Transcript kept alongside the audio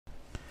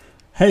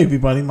Hey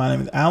everybody, my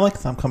name is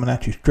Alex. I'm coming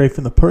at you straight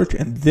from the perch,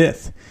 and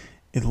this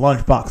is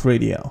Lunchbox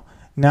Radio.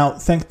 Now,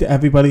 thanks to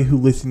everybody who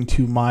listened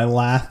to my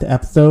last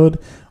episode,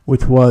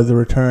 which was the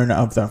return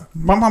of the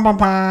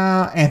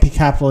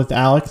anti-capitalist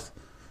Alex.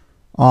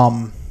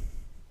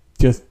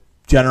 Just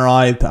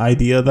generalized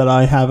idea that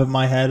I have in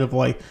my head of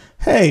like,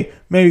 hey,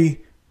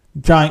 maybe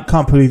giant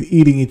companies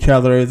eating each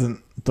other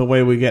isn't the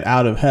way we get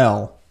out of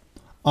hell.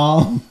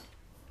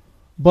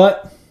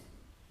 But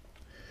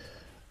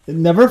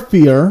never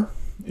fear.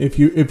 If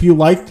you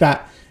like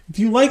that, if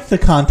you like the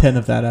content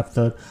of that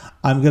episode,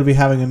 I'm going to be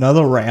having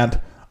another rant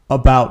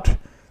about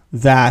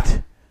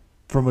that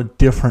from a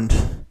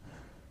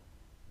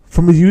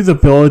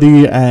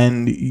usability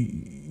and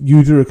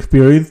user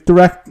experience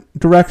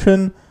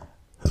direction,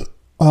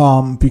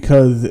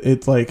 because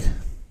it's like,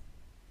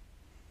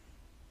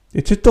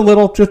 it's just a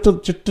little,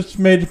 just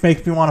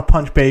makes me want to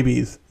punch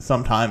babies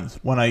sometimes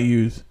when I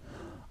use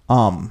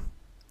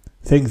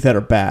things that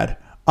are bad.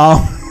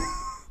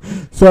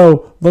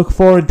 So look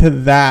forward to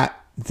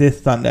that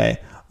this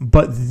Sunday.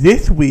 But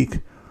this week,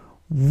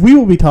 we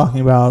will be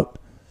talking about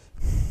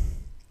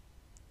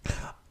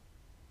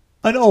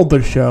an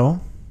older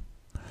show.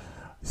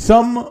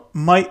 Some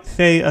might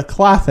say a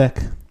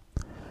classic.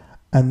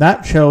 And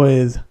that show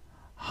is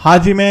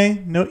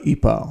Hajime No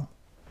Ippo.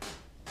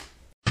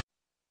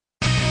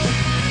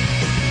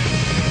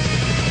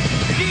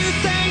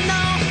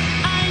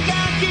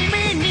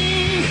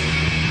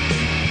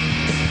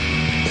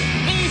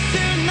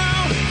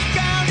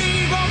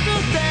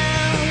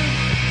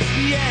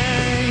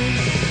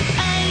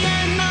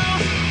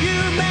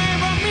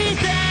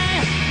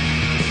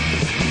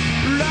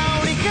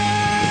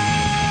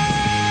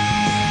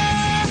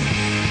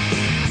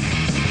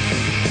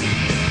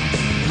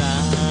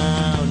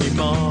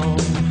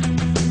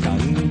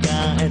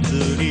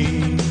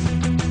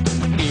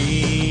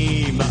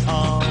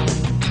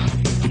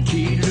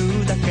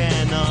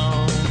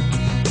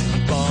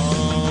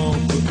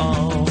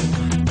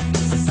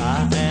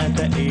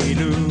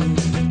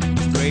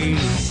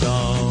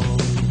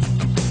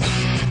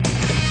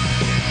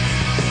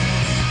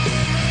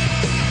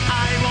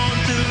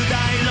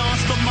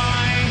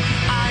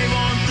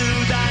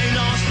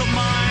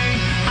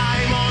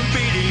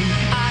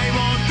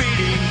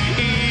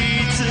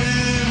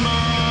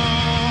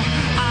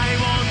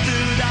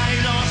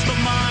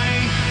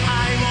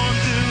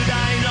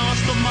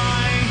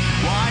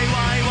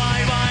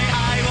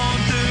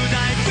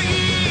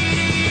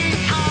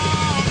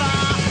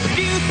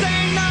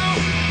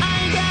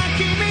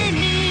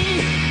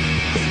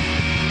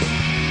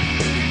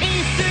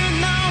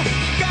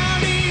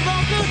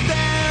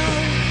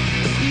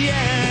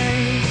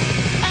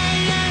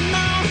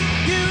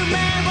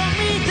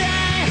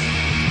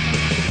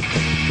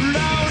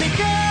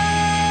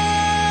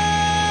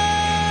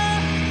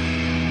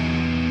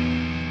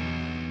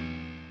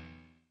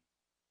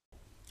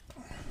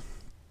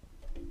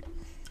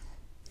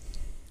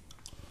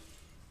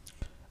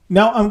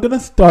 Now I'm going to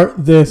start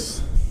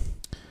this,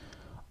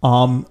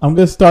 I'm going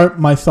to start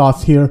my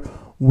thoughts here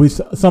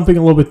with something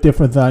a little bit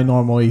different than I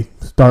normally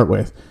start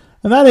with.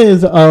 And that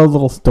is a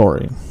little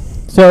story.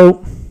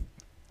 So,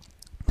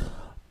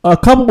 a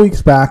couple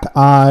weeks back,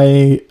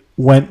 I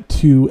went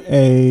to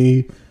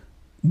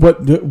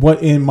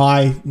what in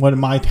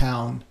my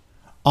town,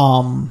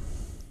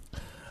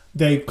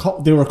 they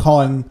were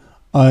calling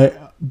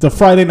the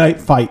Friday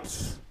Night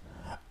Fights.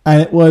 And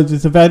it was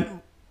this event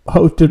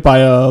hosted by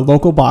a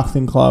local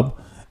boxing club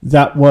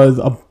that was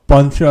a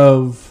bunch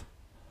of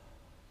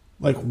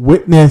like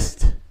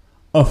witnessed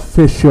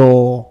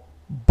official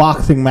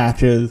boxing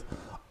matches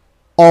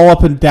all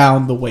up and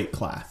down the weight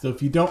class. So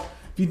if you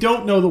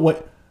don't know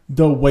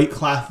the weight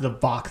classes of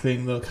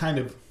boxing, the kind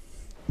of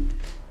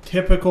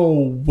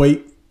typical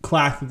weight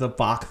classes of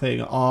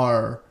boxing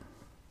are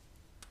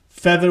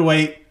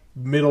featherweight,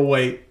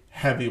 middleweight,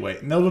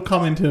 heavyweight. And those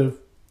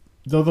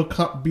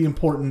will be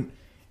important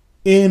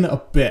in a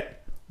bit.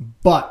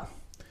 But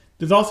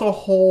there's also a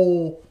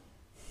whole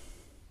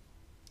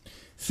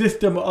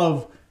system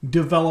of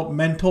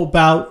developmental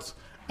bouts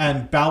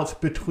and bouts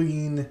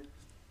between,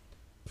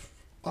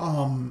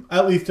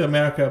 at least in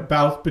America,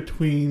 bouts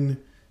between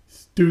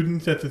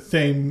students at the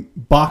same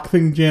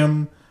boxing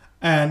gym.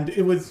 And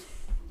it was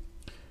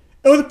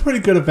a pretty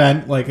good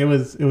event. Like it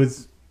was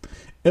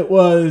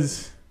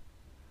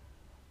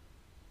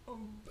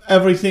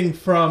everything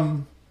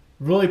from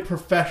really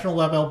professional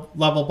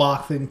level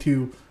boxing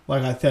to,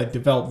 like I said,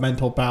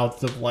 developmental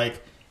bouts of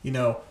like,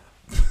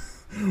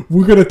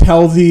 we're going to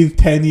tell these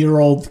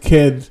 10-year-old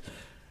kids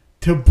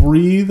to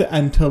breathe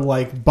and to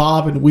like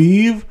bob and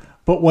weave.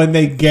 But when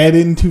they get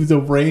into the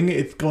ring,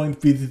 it's going to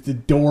be this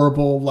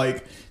adorable,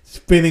 like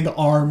spinning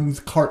arms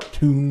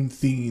cartoon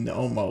scene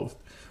almost,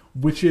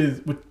 which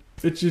is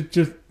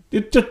just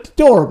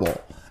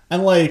adorable.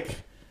 And like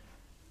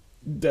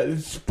the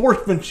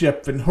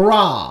sportsmanship and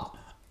hurrah.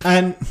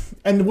 And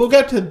we'll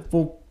get to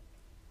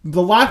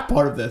the last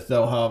part of this,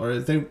 though, however,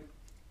 is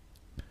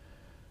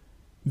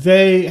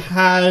they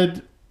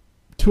had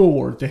 2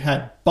 awards. They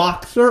had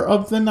Boxer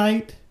of the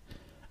Night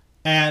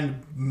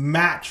and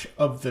match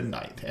of the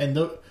night. And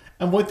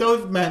what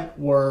those meant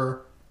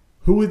were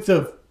who was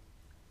the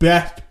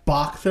best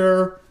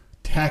boxer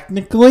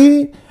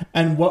technically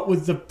and what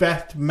was the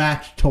best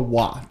match to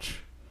watch.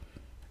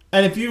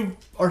 And if you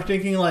are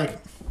thinking like,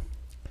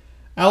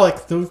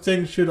 Alex, those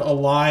things should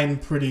align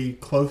pretty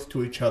close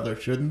to each other,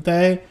 shouldn't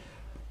they?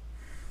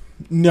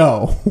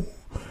 No.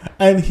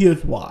 And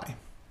here's why.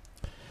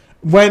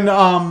 When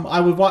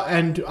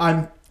and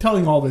I'm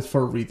telling all this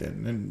for a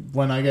reason, and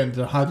when I get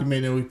into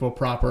Hajime no Ippo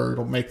proper,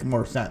 it'll make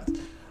more sense.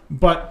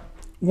 But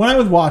when I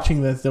was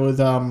watching this, there was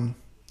a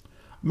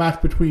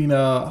match between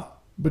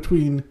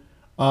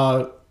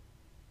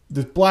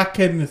this black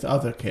kid and this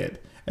other kid,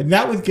 and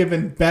that was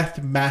given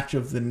best match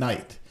of the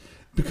night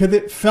because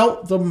it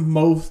felt the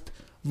most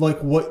like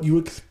what you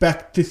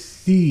expect to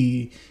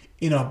see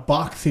in a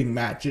boxing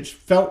match. It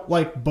felt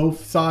like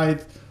both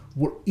sides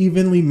were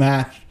evenly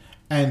matched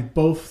and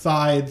both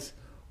sides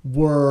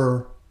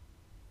were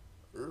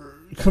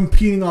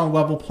competing on a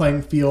level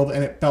playing field,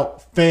 and it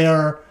felt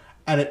fair,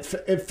 and it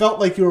felt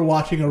like you were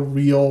watching a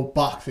real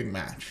boxing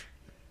match.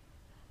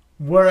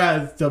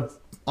 Whereas the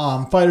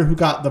fighter who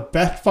got the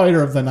best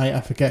fighter of the night,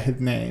 I forget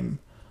his name,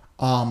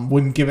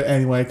 wouldn't give it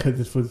anyway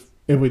because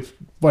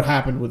what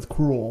happened was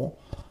cruel.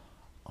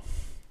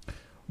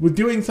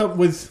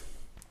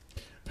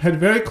 Had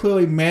very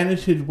clearly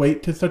managed his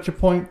weight to such a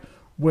point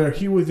where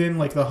he was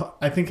in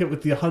I think it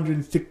was the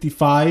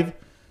 165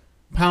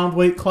 pound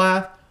weight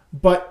class.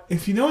 But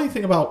if you know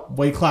anything about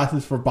weight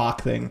classes for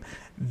boxing,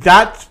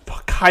 that's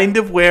kind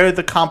of where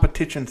the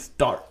competition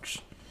starts,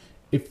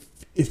 if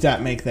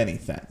that makes any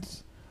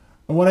sense.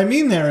 And what I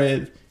mean there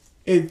is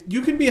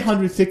you can be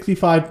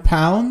 165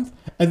 pounds,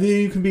 and then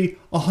you can be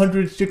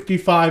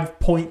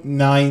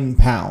 165.9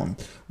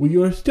 pounds, where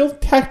you're still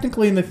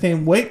technically in the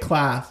same weight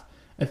class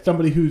as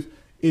somebody who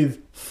is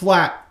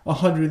flat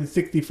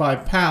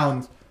 165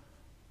 pounds,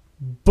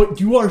 but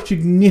you are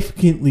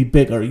significantly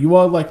bigger. You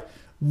are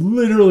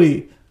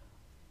literally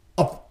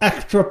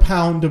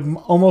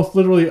almost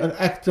literally an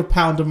extra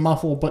pound of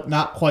muscle, but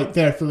not quite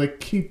there, so they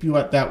keep you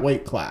at that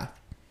weight class.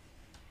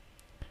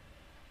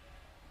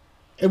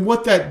 And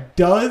what that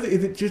does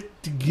is it just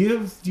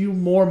gives you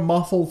more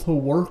muscle to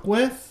work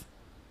with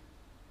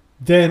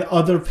than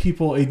other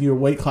people in your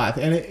weight class.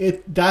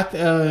 And that's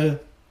a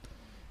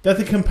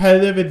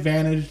competitive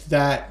advantage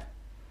that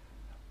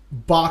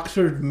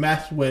boxers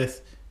mess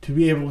with to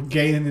be able to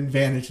gain an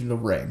advantage in the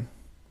ring.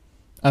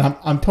 And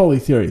I'm totally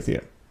serious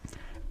here.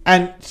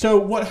 And so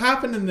what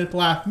happened in this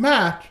last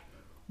match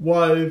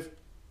was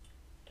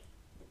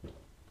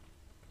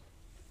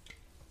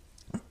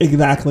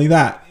exactly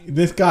that.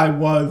 There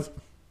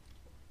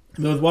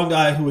was one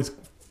guy who was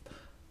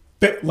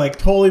fit,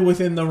 totally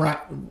within the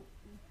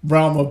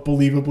realm of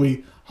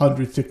believably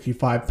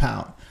 165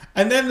 pounds.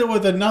 And then there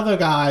was another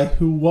guy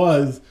who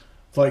was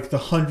the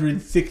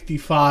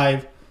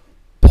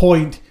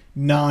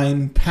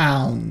 165.9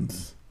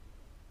 pounds.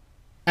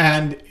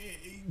 And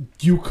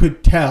you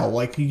could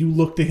tell, you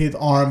looked at his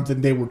arms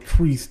and they were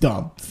tree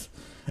stumps.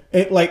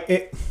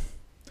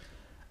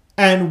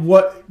 And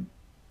what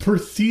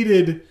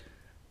preceded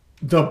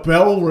the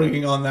bell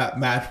ringing on that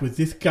match was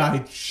this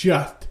guy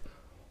just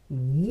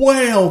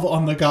wailed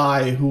on the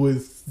guy who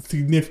was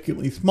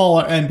significantly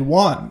smaller and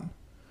won.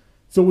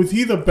 So was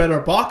he the better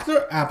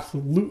boxer?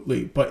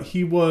 Absolutely. But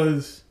he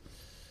was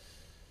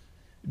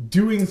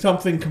doing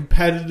something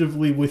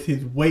competitively with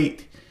his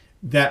weight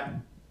that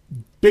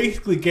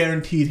basically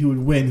guaranteed he would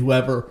win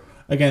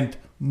against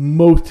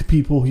most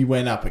people he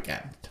went up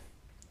against.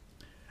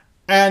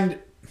 And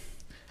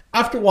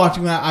after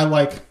watching that,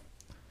 I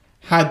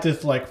had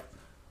this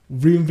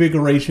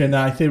reinvigoration, and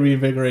I say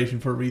reinvigoration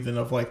for a reason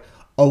of a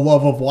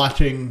love of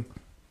watching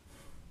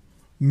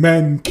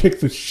men kick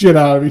the shit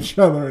out of each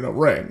other in a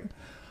ring.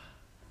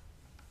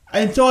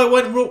 And so I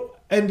went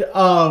and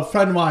a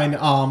friend of mine,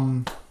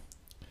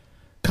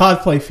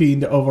 Cosplay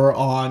Fiend over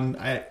on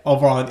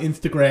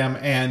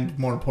Instagram and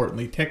more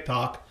importantly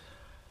TikTok,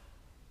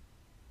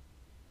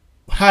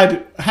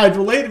 had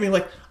relayed to me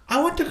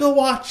I went to go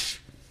watch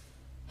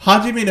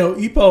Hajime no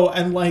Ippo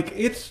and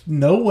it's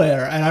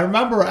nowhere. And I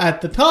remember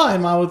at the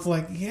time I was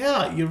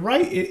yeah, you're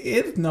right, it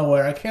is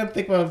nowhere. I can't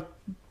think of a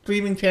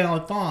streaming channel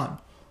it's on.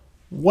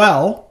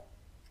 Well,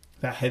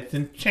 that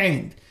hasn't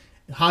changed.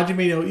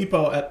 Hajime no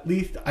Ippo, at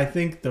least I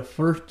think the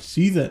first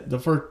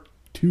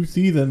 2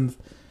 seasons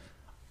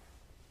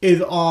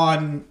is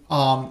on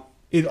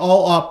is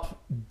all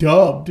up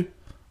dubbed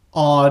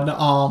on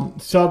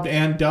subbed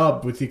and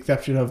dubbed with the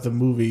exception of the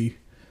movie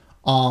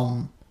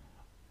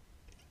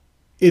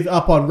is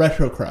up on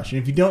Retro Crush.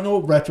 And if you don't know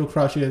what Retro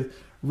Crush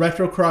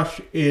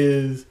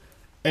is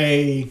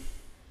a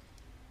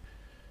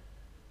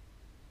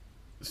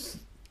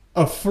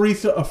free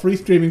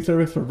streaming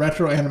service for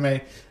retro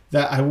anime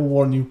that I will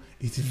warn you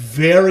is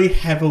very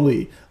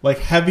heavily,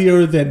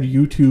 heavier than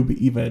YouTube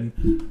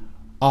even,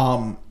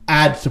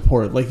 ad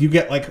supported. You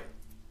get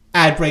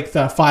ad breaks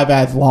that are 5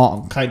 ads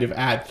long kind of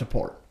ad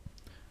support.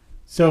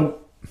 So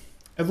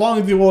as long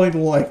as you're willing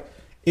to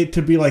it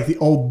to be the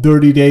old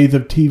dirty days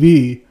of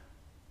TV,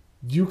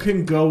 you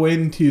can go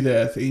into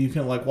this and you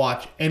can like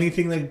watch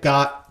anything they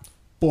got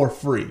for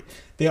free.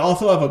 They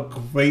also have a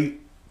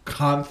great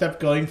concept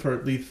going for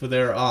at least for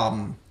their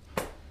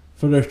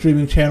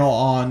streaming channel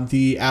on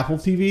the Apple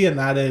TV, and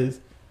that is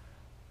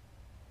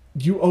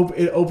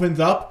it opens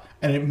up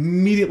and it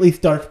immediately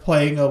starts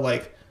playing a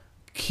like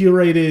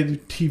curated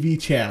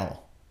TV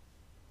channel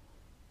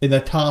in the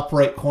top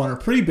right corner,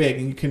 pretty big,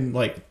 and you can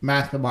like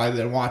maximize it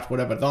and watch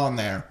whatever's on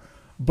there.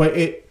 But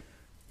it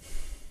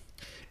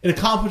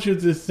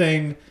accomplishes this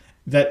thing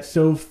that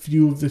so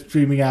few of the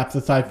streaming apps,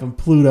 aside from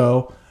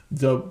Pluto,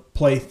 the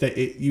place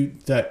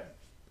that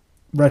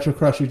Retro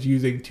Crush is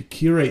using to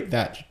curate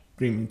that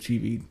streaming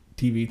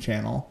TV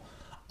channel,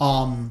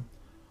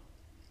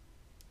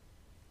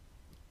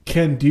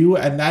 can do,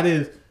 and that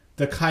is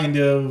the kind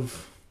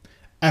of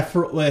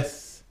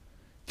effortless,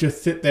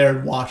 just sit there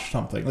and watch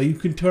something. Like you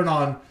can turn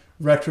on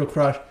Retro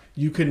Crush,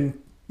 you can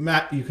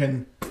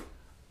maximize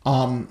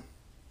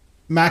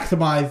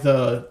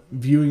the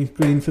viewing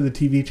screen for the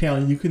TV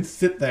channel. You can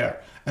sit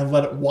there and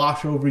let it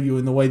wash over you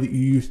in the way that you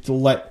used to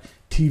let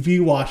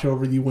TV wash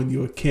over you when you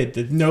were a kid.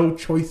 There's no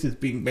choices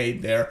being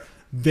made there.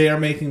 They're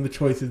making the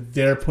choices.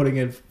 They're putting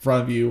it in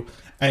front of you.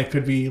 And it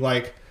could be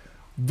like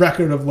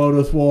Record of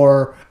Lodoss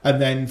War,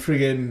 and then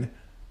friggin'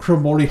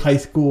 Cromorty High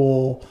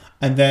School,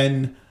 and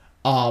then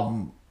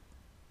an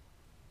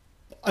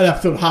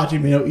episode of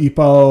Hajime No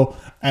Ippo,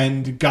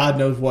 and God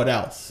knows what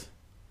else.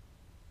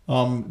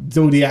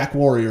 Zodiac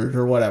Warriors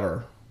or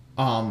whatever.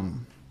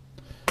 And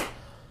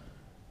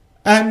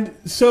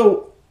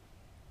so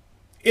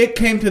it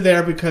came to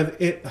there because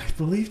I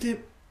believed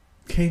it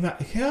came out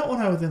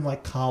when I was in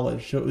like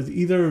college. So it was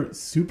either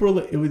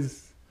it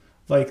was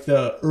like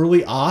the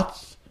early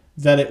aughts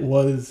that it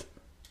was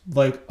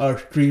like a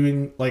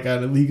streaming, like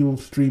an illegal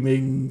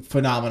streaming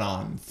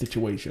phenomenon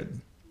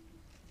situation.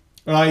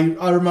 And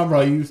I remember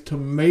I used to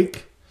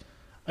make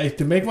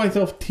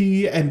myself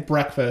tea and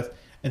breakfast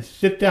and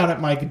sit down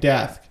at my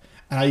desk,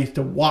 and I used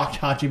to watch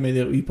Hajime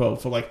no Ippo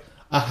for like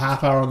a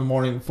half hour in the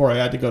morning before I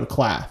had to go to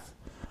class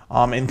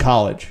in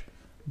college.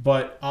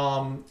 But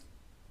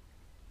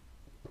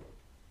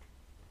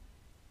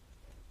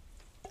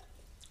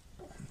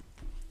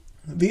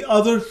the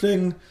other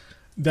thing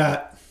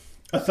that,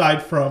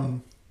 aside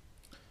from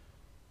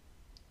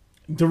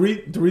the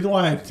reason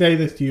why I say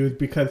this to you is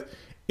because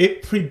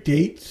it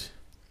predates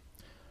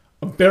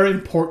a very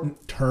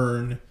important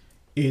turn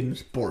in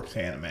sports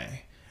anime.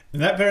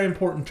 And that very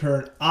important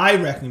turn I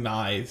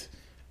recognize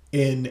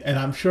and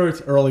I'm sure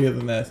it's earlier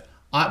than this,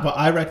 but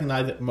I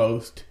recognize it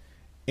most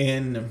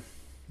in,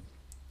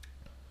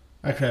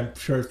 actually I'm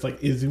sure it's like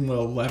Izuma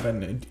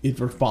 11 is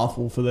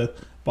responsible for this,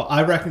 but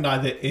I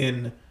recognize it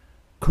in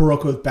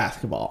Kuroko's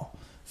basketball.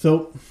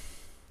 So,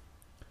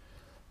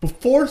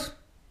 before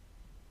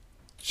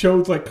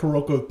shows like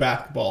Kuroko's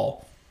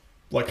basketball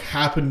like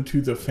happened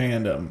to the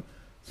fandom,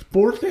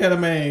 sports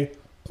anime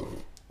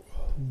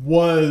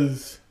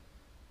was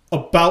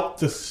about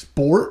the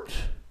sport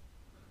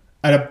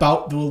and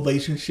about the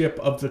relationship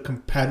of the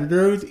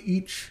competitors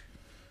each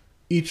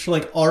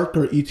like arc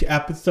or each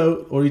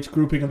episode or each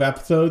grouping of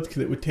episodes,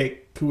 because it would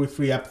take 2 or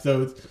 3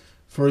 episodes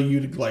for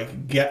you to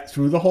like get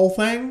through the whole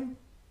thing.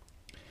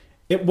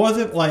 It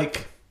wasn't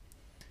like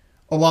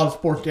a lot of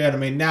sports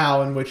anime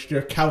now in which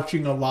they're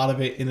couching a lot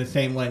of it in the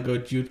same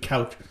language you'd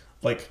couch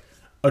like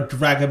a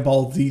Dragon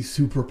Ball Z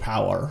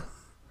superpower.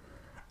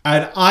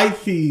 And I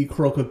see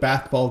Kuroko's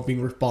basketball as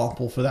being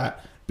responsible for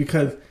that,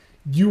 because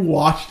you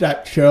watch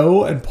that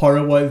show and part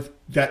of what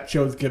that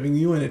show's giving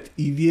you, and it's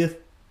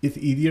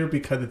easier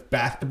because it's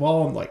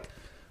basketball, and like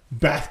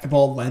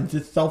basketball lends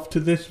itself to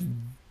this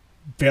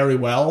very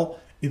well.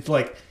 It's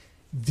like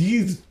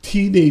these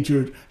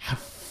teenagers have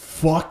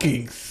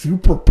fucking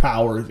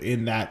superpowers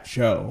in that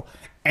show,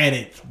 and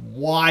it's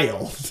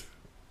wild.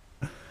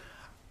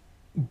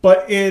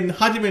 But in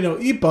Hajime no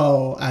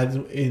Ippo, as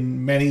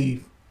in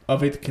many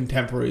of its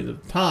contemporaries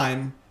of the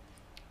time,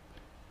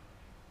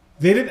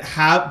 they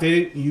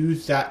didn't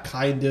use that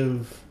kind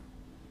of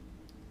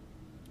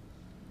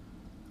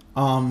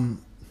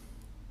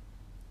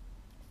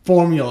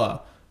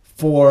formula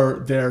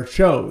for their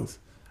shows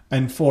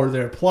and for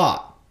their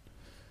plot.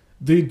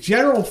 The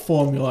general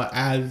formula,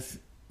 as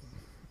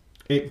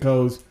it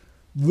goes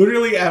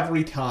literally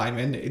every time,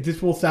 and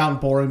this will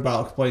sound boring, but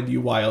I'll explain to you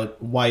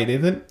why it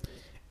isn't,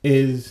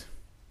 is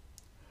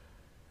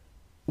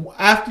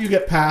after you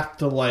get past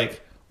the like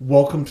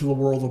welcome to the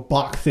world of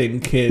boxing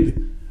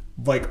kid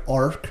like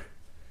arc,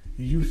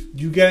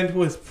 you get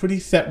into a pretty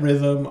set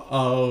rhythm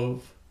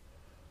of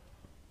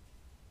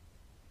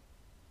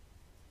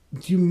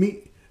you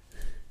meet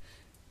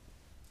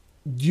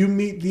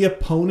the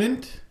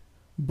opponent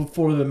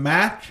before the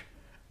match,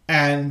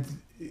 and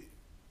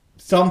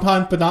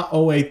sometimes, but not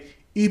always,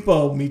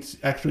 Ippo meets,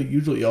 actually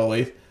usually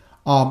always,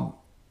 Ippo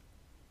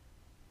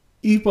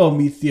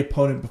meets the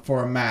opponent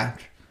before a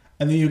match,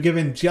 and then you're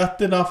given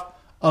just enough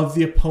of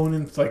the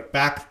opponent's like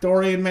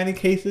backstory in many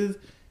cases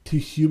to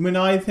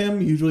humanize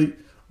him, usually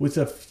with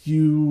a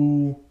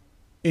few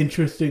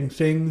interesting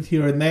things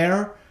here and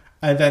there,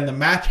 and then the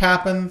match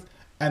happens,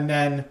 and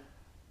then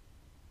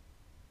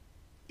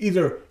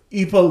either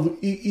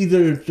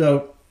either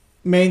the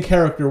main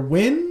character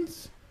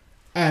wins,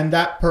 and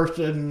that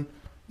person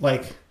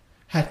like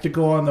has to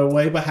go on their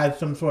way, but has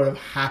some sort of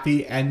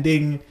happy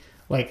ending,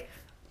 like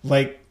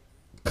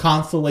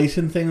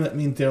consolation thing that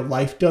means their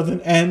life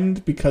doesn't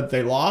end because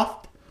they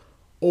lost,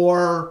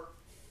 or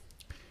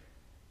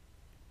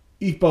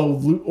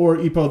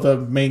Ippo, the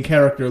main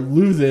character,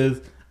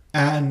 loses,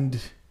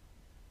 and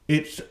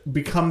it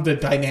becomes a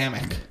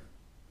dynamic.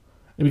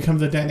 It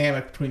becomes a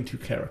dynamic between two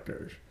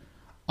characters.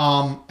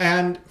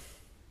 And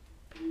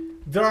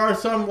there are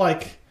some,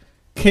 like,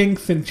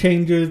 kinks and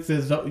changes.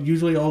 There's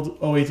usually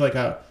always, like,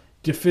 a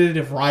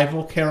definitive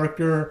rival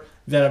character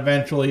that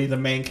eventually the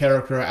main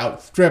character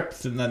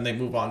outstrips, and then they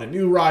move on to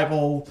new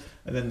rivals.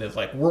 And then there's,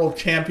 like, world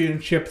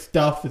championship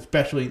stuff,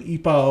 especially in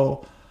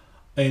Ippo,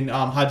 in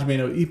Hajime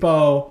No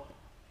Ippo.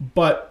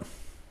 But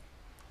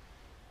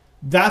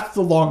that's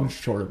the long and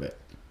short of it.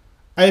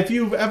 If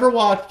you've ever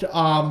watched what's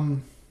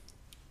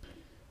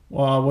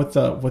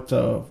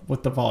the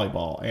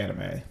volleyball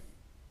anime,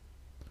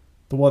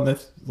 the one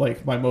that's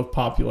like my most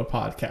popular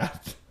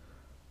podcast.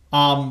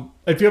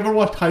 If you ever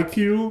watched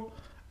Haikyuu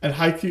and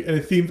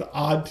it seems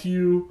odd to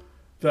you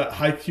that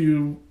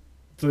Haikyuu,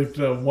 like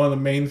one of the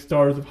main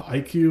stars of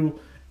Haikyuu,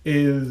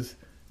 is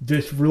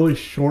this really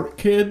short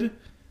kid,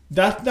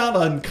 that's not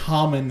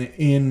uncommon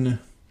in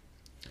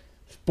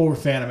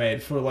sports anime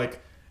for like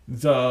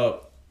the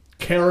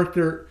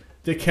characters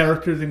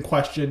in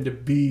question to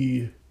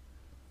be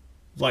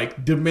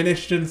like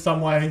diminished in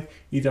some way,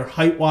 either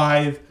height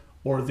wise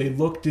or they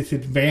look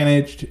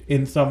disadvantaged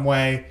in some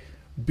way,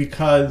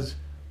 because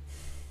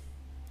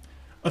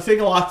a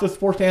thing a lot of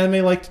sports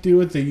anime like to do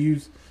is they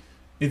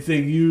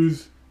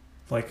use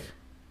like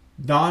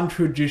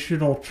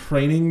non-traditional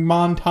training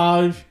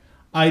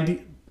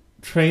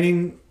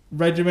training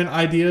regimen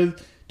ideas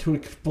to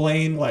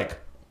explain like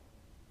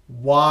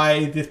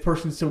why this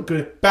person's so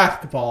good at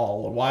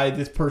basketball, or why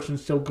this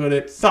person's so good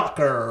at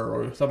soccer,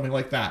 or something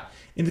like that.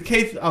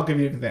 I'll give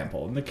you an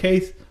example. In the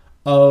case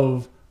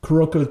of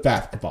Kuroko's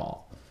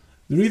basketball,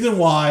 the reason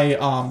why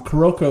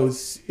Kuroko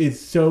is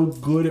so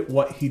good at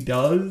what he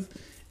does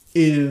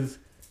is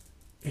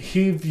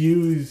he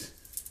views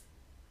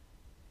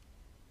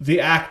the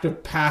act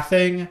of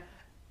passing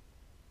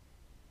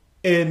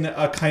in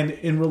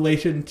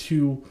relation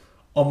to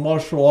a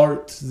martial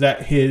arts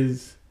that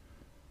his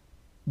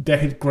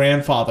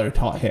grandfather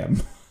taught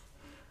him.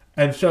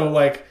 And so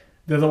like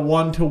there's a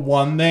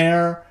 1-to-1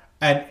 there,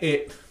 and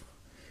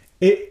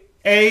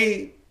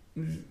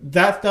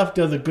that stuff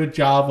does a good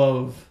job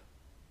of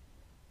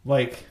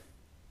like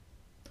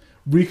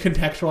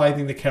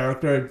recontextualizing the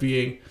character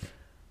and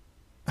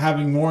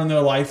having more in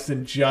their lives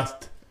than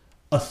just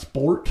a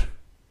sport.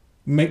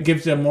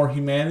 Gives them more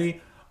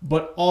humanity,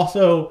 but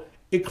also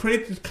it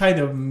creates this kind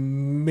of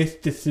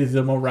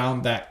mysticism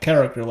around that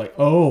character. Like,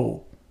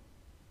 oh,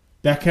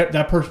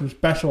 that person's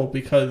special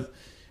because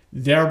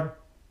their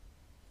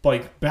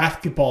like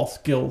basketball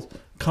skills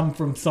come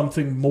from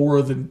something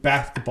more than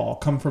basketball,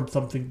 come from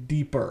something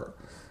deeper,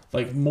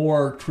 like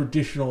more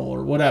traditional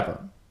or whatever.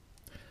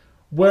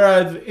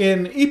 Whereas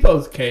in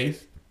Ippo's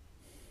case,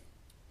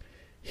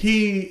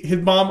 his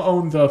mom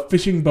owns a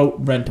fishing boat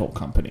rental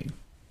company.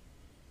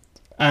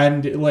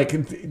 And like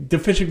the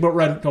fishing boat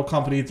rental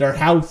company, it's their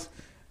house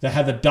that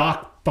has a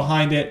dock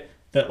behind it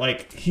that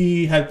like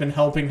he has been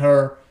helping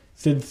her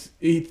since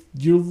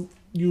you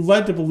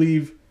led to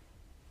believe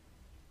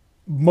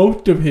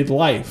most of his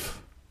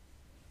life,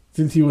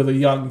 since he was a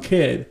young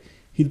kid,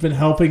 he's been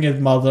helping his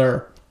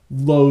mother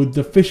load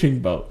the fishing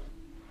boat.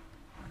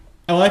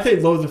 And when I say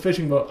load the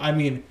fishing boat, I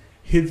mean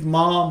his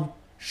mom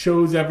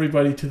shows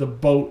everybody to the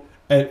boat,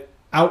 and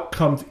out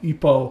comes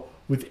Ippo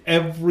with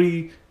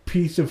every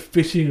piece of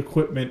fishing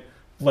equipment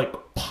like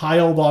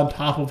piled on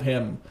top of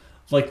him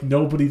like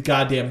nobody's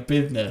goddamn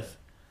business.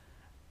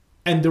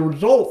 And the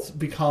result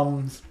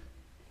becomes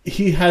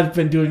he has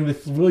been doing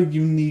this really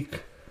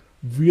unique,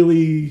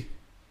 really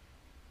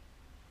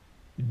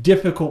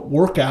difficult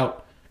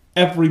workout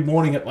every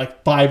morning at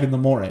like 5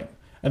 a.m.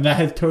 And that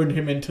has turned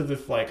him into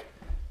this like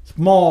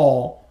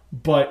small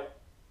but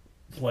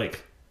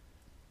like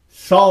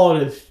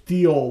solid as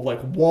steel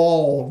like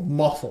wall of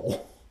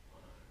muscle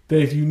that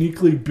is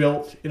uniquely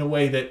built in a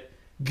way that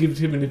gives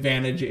him an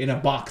advantage in a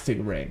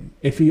boxing ring.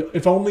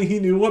 If only he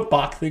knew what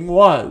boxing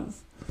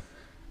was.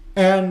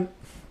 And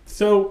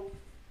so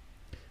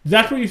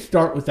that's where you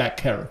start with that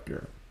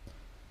character.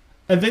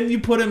 And then you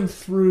put him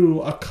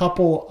through a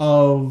couple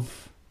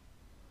of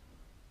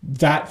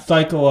that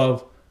cycle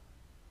of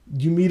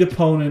you meet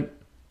opponent,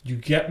 you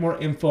get more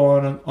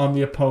info on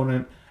the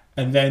opponent,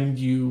 and then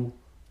you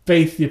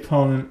face the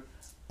opponent,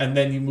 and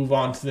then you move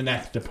on to the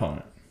next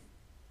opponent.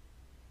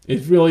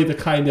 It's really the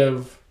kind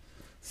of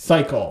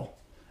cycle.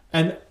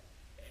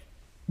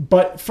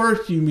 But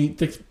first you meet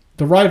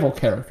the rival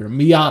character,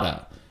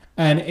 Miyata.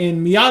 And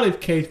in Miyata's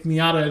case,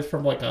 Miyata is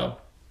from like a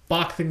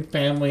boxing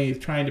family. He's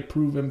trying to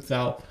prove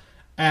himself.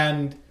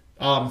 And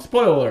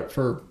spoiler alert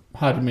for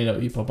Hajime No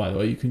Ippo, by the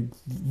way. You can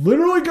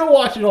literally go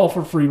watch it all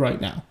for free right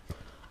now.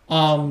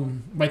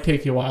 Might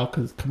take you a while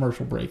because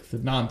commercial breaks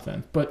is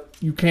nonsense, but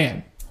you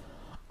can.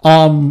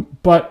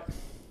 But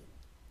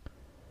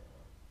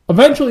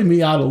eventually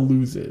Miyata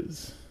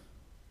loses.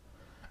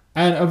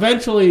 And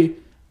eventually,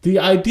 the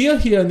idea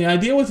here, and the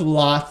idea with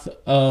lots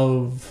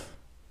of,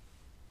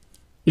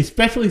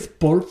 especially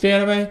sports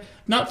anime,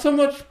 not so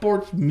much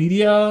sports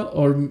media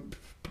or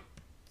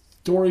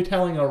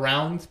storytelling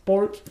around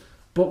sports,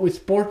 but with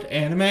sports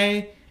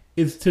anime,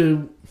 is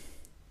to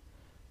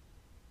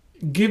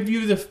give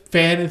you the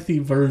fantasy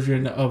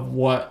version of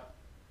what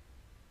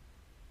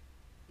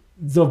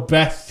the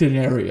best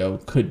scenario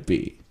could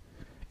be.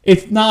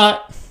 It's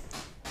not,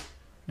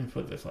 let me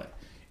put it this way.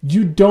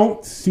 You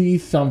don't see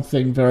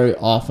something very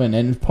often,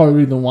 and it's part of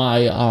the reason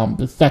why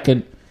the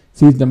second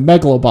season of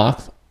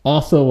Megalobox,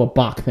 also a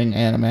boxing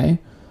anime,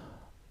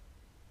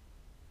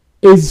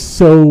 is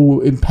so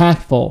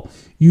impactful.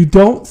 You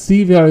don't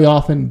see very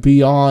often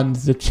beyond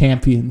the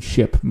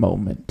championship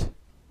moment.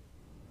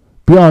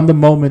 Beyond the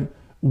moment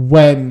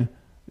when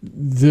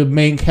the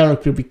main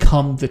character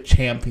becomes the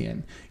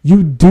champion.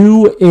 You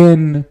do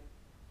in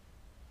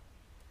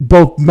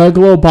both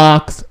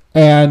Megalobox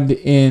and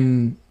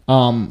in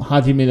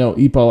Hajime no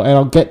Ippo, and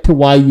I'll get to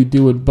why you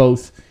do it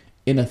both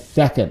in a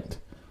second.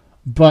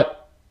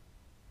 But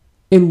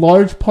in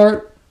large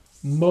part,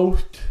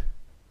 most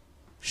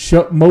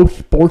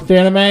sports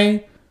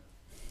anime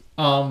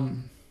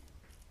want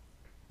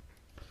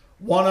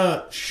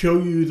to show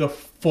you the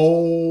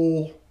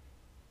full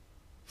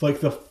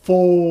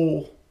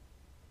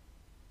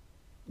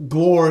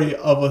glory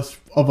of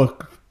a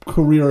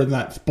career in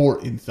that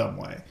sport in some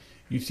way.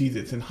 You see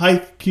this in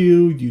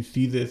Haikyuu, you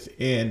see this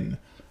in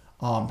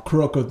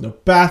Kuroko's no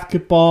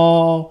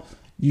Basketball,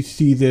 you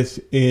see this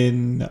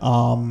in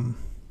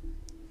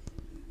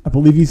I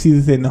believe you see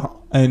this in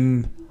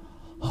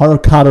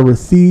Harakata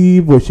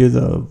Receive, which is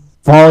a beach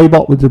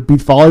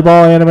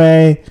volleyball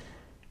anime.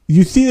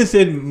 You see this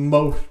in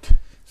most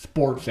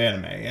sports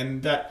anime,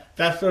 and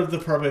that's sort of the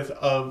purpose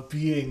of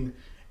being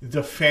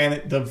the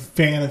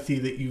fantasy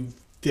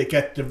that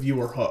gets the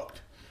viewer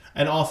hooked.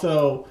 And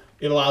also,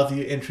 it allows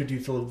you to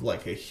introduce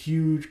a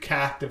huge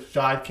cast of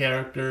side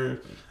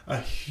characters, a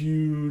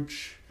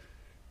huge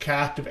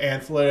cast of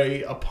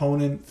ancillary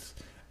opponents,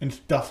 and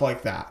stuff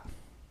like that.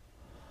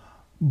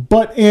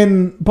 But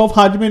in both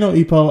Hajime no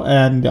Ippo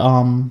and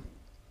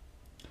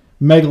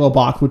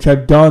Megalobox, which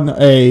I've done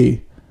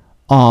an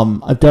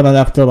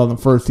episode on the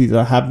first season.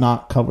 I have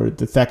not covered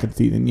the second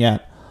season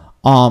yet.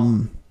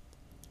 I've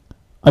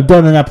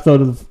done an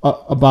episode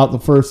about the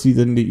first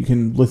season that you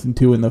can listen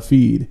to in the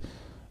feed.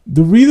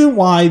 The reason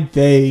why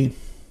the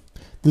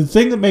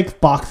thing that makes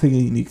boxing a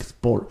unique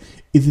sport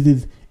is it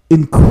is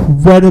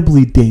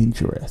incredibly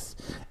dangerous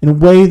in a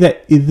way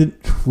that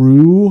isn't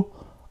true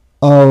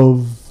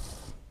of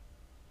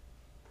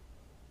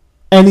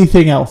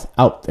anything else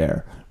out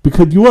there,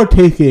 because you are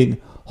taking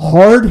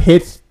hard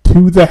hits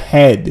to the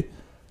head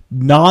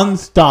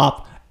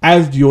non-stop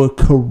as your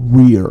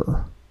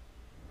career.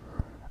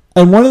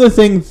 And one of the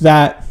things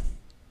that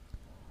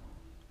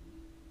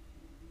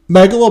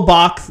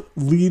Megalobox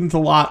leans a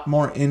lot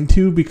more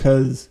into,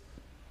 because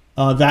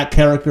that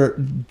character,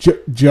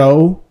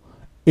 Joe,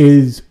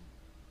 is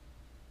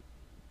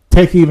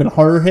taking even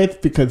harder hits,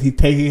 because he's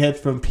taking hits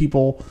from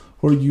people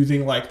who are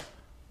using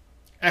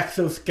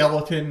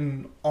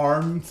exoskeleton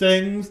arm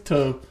things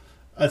to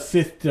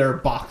assist their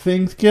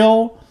boxing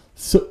skill,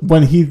 so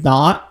when he's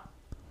not.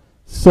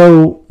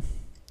 So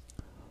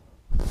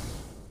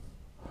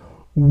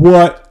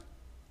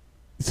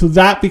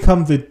that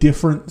becomes a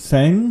different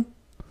thing.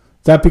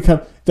 That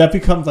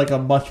becomes a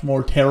much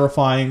more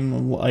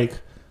terrifying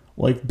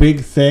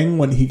big thing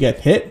when he gets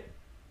hit.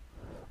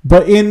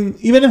 But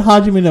even in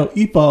Hajime no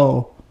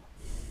Ippo,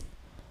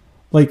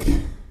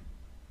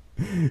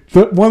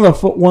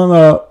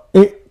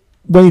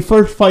 when he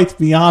first fights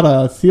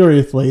Miyata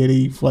seriously,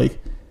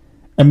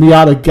 and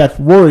Miyata gets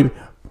worried,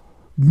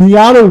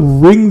 Miyata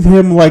rings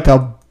him like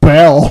a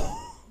bell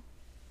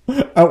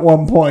at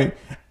one point.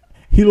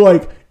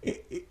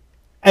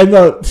 And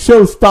the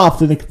show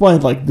stops and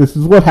explains, this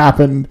is what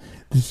happened.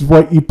 This is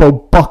why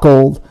Ippo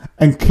buckled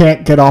and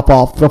can't get up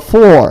off the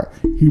floor.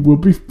 He will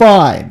be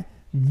fine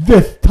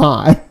this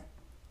time.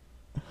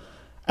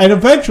 And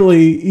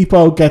eventually,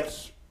 Ippo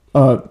gets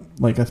a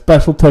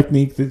special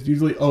technique. There's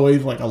usually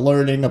always a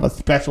learning of a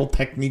special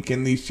technique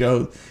in these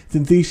shows,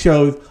 since these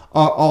shows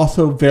are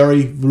also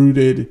very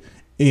rooted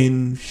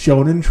in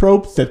shonen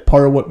tropes. That's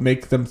part of what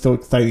makes them so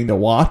exciting to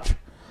watch,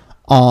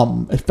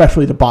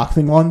 especially the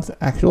boxing ones,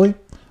 actually.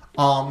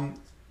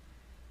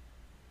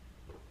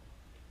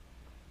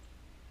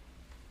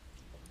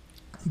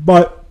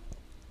 But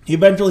he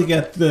eventually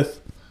gets this.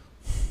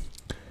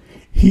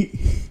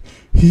 He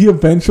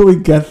eventually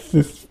gets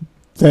this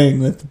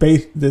thing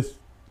this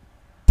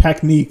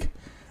technique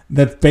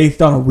that's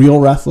based on a real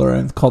wrestler,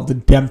 and it's called the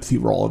Dempsey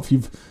roll.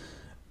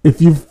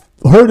 If you've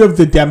heard of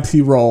the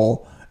Dempsey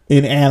roll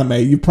in anime,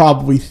 you've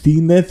probably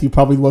seen this. You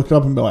probably looked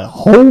up and be like,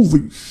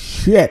 "Holy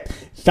shit!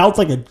 Sounds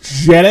like a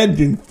jet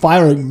engine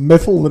firing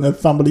missiles into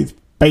somebody's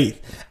face."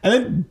 And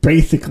that's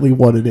basically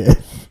what it is.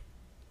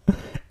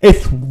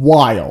 It's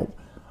wild.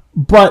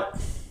 But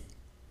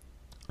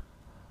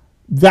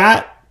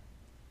that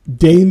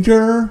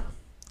danger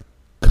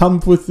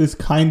comes with this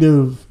kind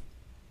of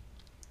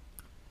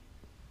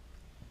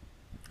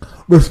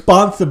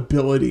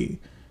responsibility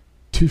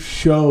to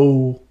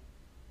show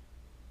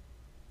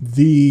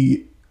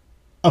the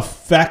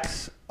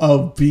effects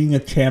of being a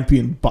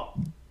champion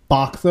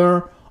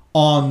boxer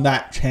on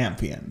that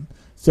champion.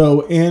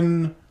 So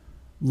in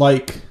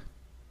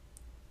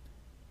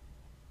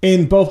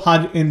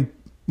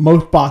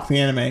most boxing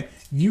anime,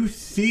 you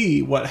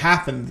see what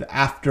happens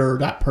after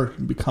that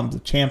person becomes a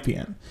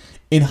champion.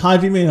 In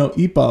Hajime no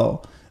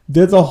Ippo,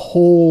 there's a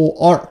whole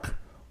arc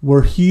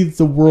where he's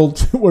the world,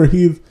 where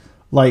he's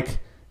like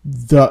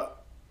a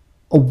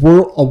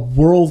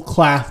world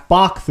class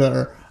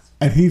boxer,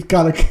 and he's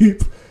got to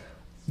keep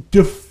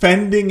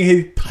defending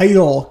his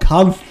title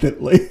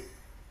constantly.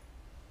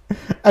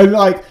 And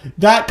like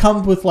that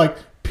comes with like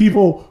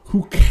people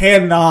who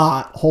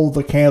cannot hold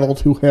the candle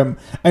to him,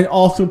 and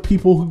also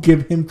people who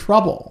give him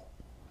trouble.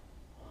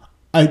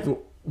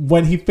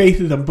 When he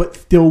faces them, but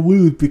still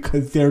lose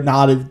because they're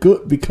not as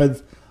good,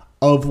 because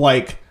of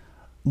like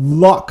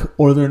luck,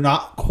 or they're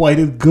not quite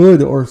as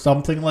good, or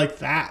something like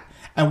that.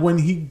 And when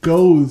he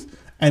goes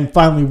and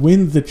finally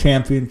wins the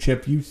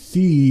championship, you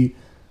see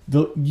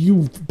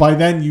by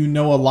then you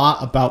know a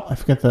lot about, I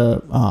forget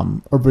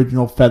the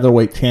original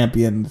featherweight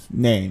champion's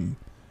name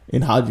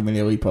in Hajime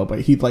no Ippo,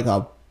 but he's like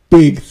a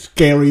big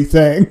scary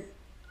thing.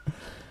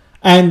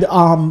 And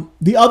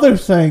the other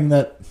thing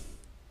that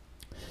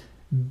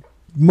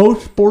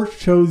most sports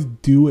shows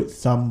do at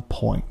some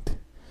point,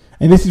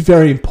 and this is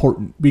very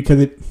important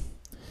because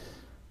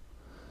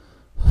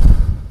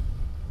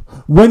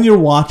when you're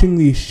watching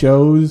these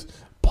shows,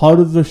 part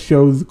of the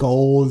show's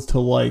goal is to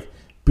like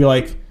be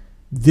like,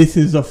 this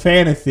is a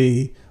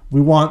fantasy.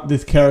 We want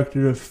this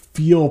character to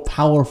feel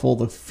powerful,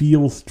 to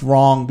feel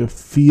strong, to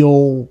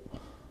feel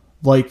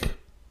like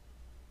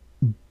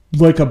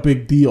a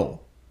big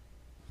deal.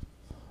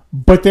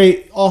 But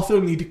they also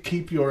need to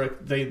keep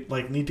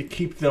need to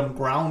keep them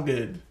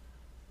grounded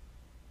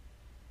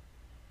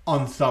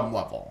on some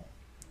level.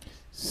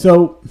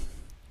 So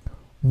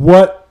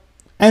what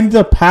ends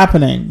up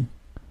happening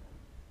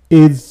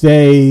is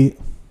they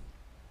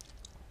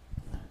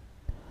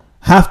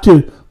have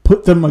to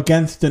put them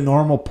against a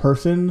normal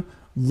person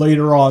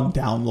later on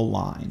down the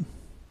line.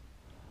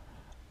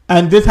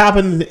 And this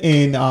happens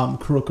in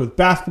Kuroko's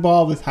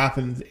basketball. This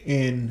happens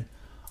in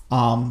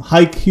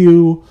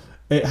Haikyuu.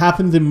 It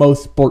happens in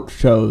most sports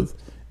shows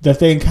that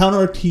they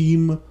encounter a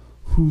team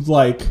who's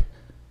like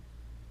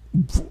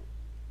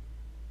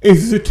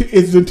is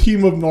the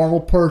team of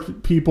normal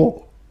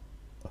people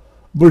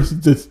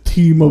versus this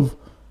team of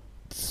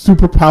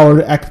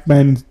superpowered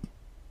X-Men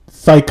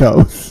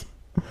psychos,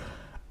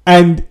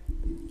 and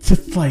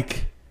just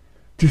like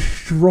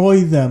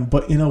destroy them,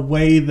 but in a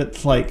way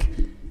that's like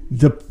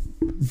the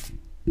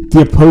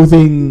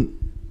opposing,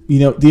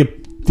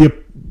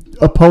 the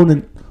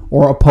opponent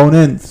or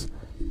opponents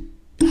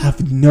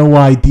have no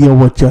idea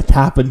what just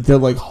happened. They're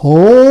like,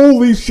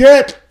 holy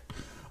shit!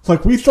 It's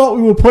like, we thought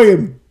we were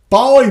playing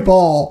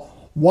volleyball.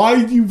 Why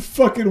are you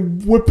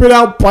fucking whipping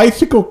out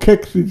bicycle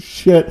kicks and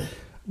shit?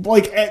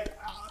 Like,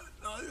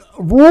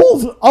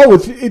 rules? Oh,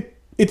 it's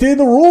in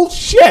the rules?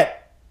 Shit!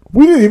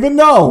 We didn't even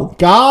know.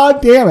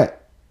 God damn it.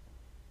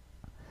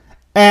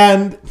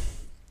 And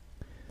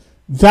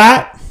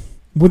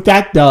what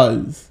that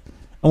does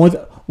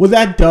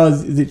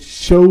is it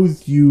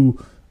shows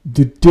you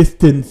the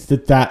distance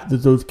that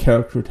those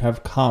characters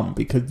have come.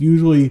 Because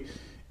usually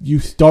you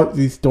start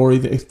these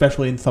stories,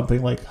 especially in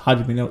something like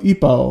Hajime no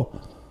Ippo,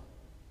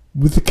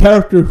 with a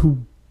character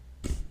who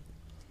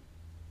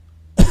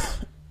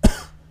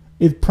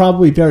is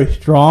probably very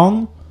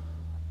strong,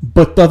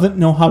 but doesn't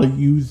know how to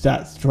use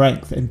that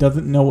strength and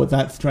doesn't know what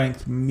that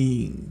strength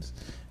means.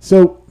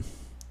 So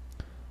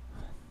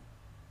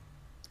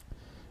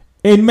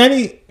in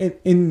many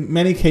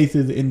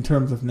cases, in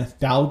terms of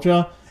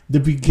nostalgia, the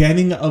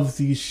beginning of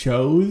these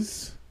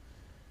shows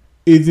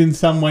is in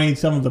some ways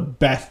some of the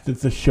best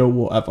that the show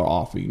will ever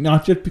offer you.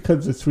 Not just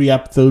because of the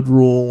 3-episode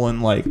rule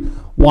and like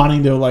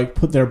wanting to like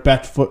put their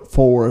best foot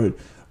forward,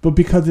 but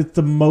because it's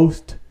the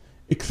most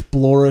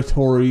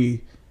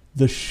exploratory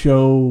the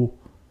show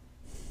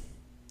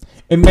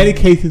in many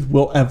cases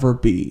will ever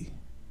be.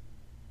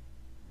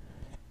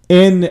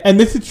 And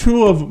this is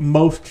true of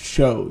most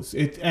shows.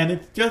 It's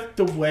just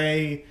the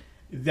way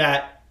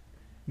that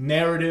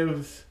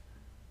narratives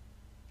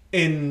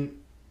in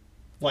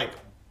like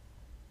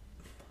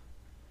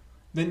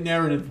the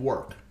narratives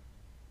work.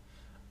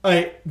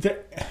 Let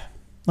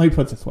me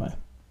put it this way.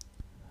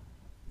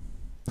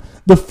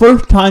 The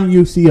first time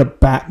you see a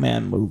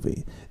Batman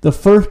movie, the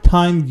first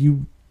time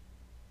you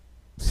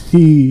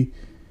see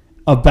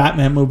a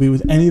Batman movie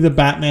with any of the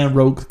Batman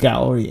Rogues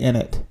Gallery in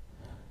it,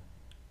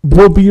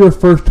 will be your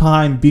first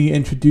time being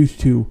introduced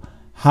to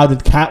how did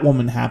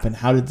Catwoman happen?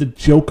 How did the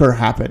Joker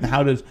happen?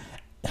 How does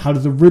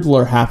the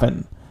Riddler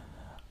happen?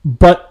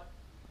 But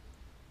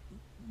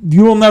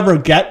you will never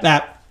get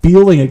that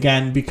feeling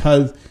again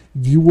because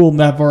you will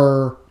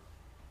never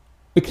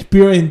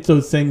experience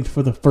those things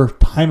for the first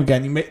time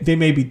again. They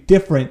may be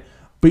different,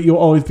 but you'll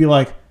always be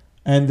like,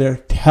 and they're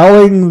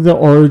telling the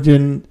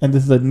origin, and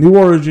this is a new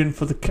origin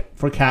for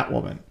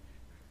Catwoman.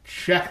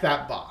 Check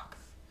that box.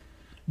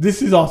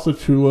 This is also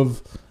true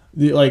of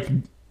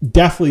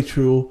definitely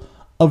true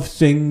of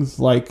things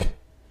like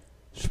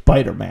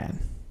Spider-Man.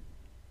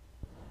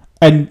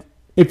 And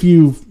if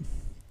you've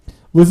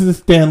listened to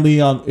Stan Lee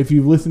if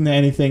you've listened to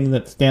anything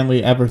that Stan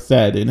Lee ever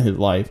said in his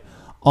life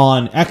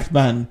on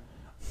X-Men,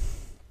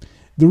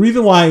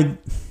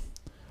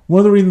 one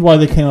of the reasons why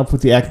they came up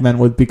with the X-Men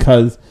was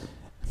because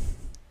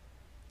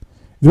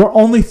there are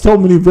only so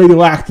many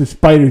radioactive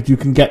spiders you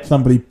can get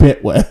somebody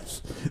bit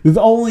with. There's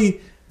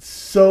only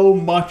so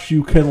much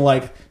you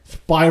can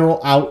spiral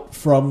out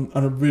from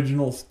an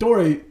original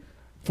story,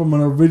 from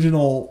an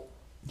original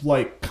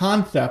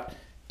concept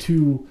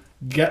to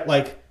get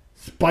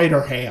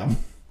Spider Ham.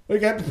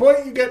 At the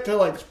point you get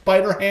to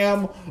Spider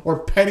Ham or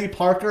Penny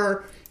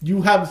Parker,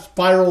 you have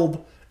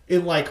spiraled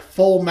in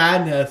full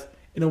madness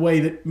in a way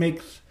that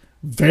makes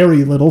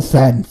very little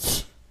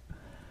sense.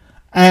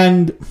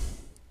 And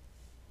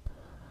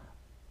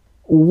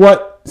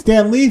what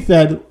Stan Lee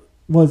said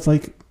was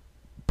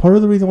part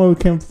of the reason why we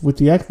came up with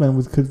the X-Men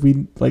was because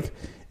we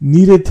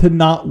needed to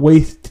not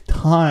waste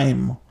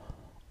time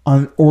on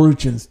an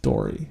origin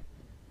story.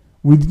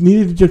 We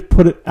needed to just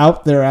put it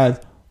out there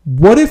as,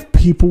 what if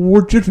people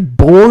were just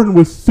born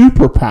with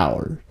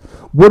superpowers?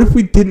 What if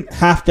we didn't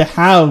have to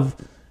have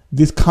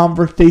this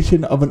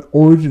conversation of an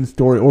origin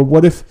story? Or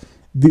what if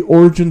the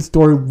origin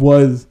story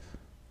was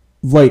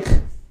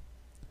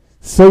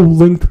so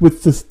linked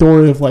with the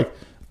story of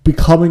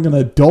becoming an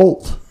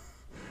adult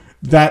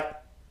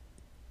that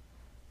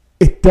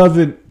it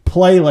doesn't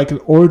play like an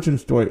origin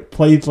story. It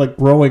plays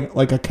growing,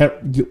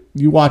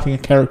 you watching a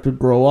character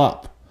grow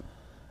up.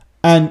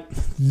 And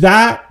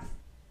that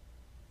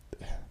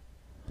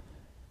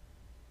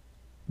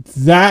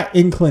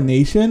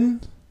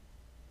inclination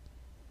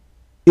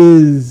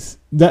is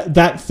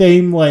that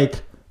same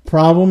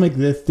problem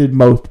exists in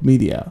most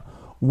media.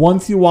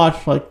 Once you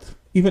watch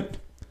even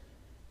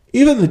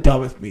the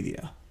dumbest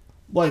media,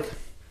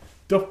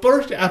 the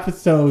first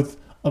episodes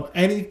of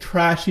any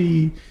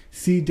trashy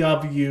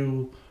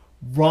CW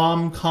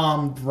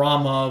rom-com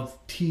drama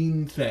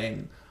teen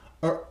thing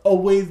are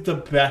always the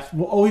best,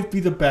 will always be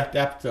the best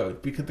episodes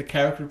because the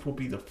characters will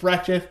be the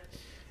freshest,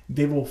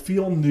 they will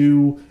feel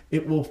new,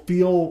 it will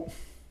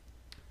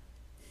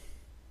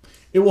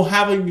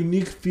have a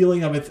unique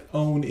feeling of its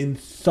own in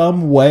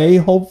some way,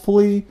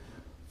 hopefully,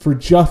 for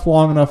just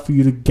long enough for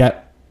you to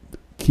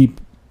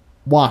keep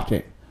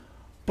watching.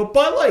 But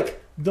by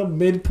the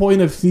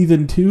midpoint of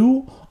season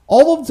 2,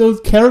 all of those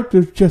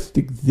characters just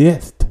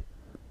exist.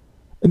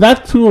 And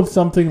that's true of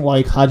something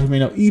like Hajime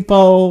no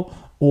Ippo,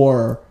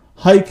 or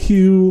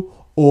Haikyuu,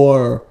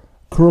 or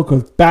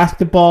Kuroko's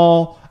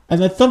Basketball, and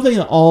that's something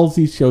that all of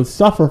these shows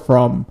suffer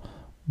from.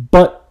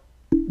 But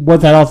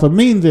what that also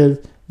means is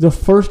the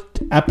first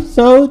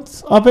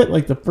episodes of it,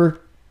 the first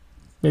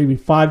maybe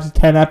 5 to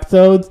 10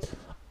 episodes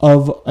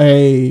of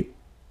a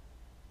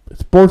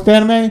sports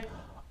anime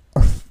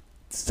are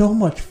so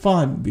much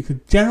fun because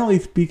generally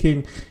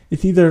speaking,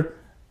 it's either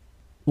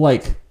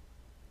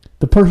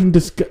the person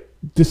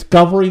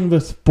discovering the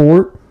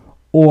sport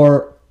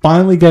or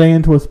finally getting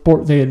into a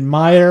sport they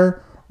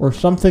admire or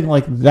something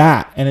like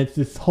that. And it's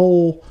this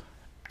whole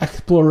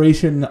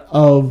exploration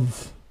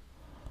of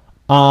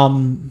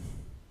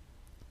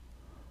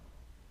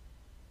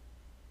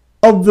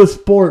the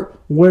sport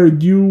where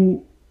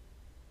the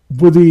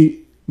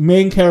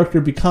main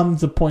character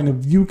becomes the point of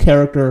view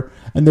character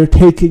and they're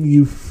taking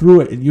you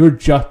through it and you're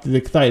just as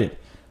excited.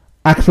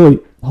 Actually,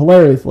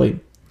 hilariously,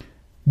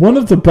 one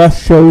of the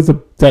best shows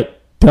that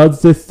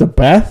does this the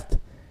best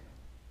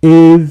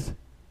is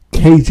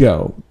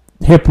Keijo,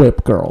 Hip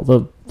Whip Girl,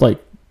 the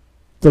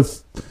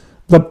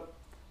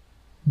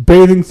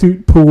bathing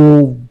suit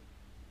pool,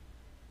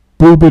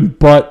 boob and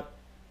butt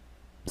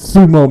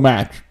sumo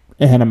match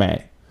anime.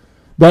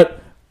 That,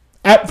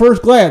 at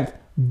first glance,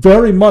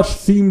 very much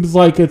seems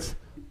like it's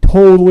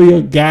totally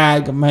a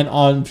gag meant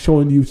on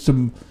showing you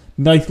some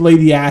nice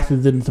lady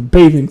asses in some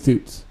bathing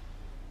suits.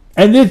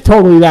 And it's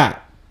totally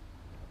that.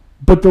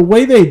 But the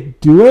way they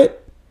do it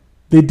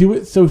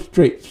so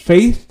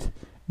straight-faced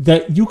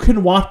that you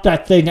can watch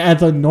that thing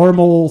as a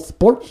normal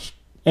sports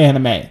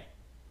anime.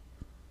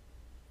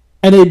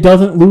 And it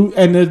doesn't lose,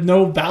 and there's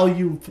no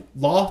value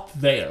lost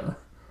there.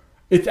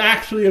 It's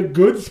actually a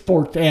good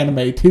sports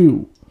anime,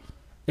 too.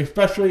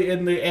 Especially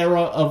in the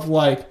era of,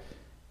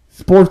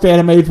 sports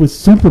animes with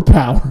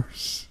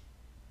superpowers.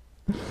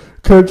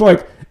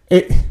 Because,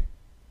 it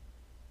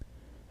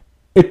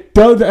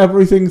does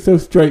everything so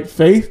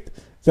straight-faced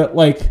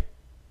that,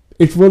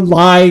 it's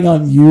relying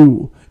on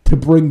you to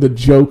bring the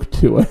joke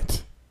to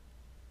it.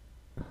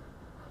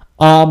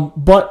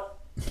 But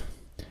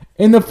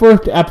in the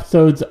first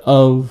episodes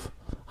of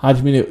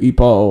Hajime no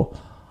Ippo,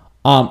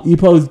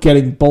 Ippo's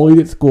getting bullied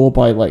at school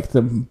by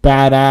some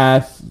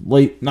badass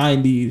late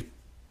 90s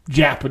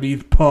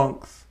Japanese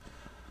punks.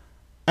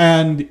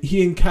 And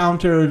he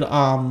encountered,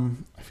 I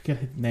forget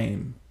his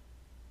name.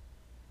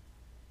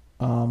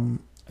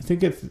 I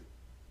think it's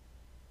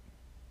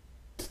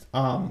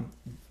like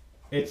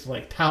it's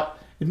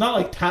not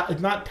like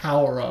it's not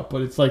Tower Up,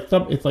 but it's like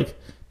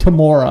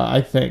Tamora,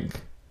 I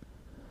think.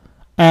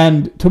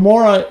 And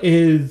Tamora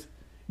is,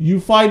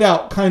 you finally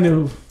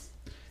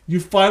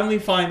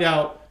find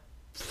out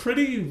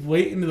pretty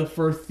late into the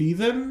first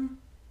season,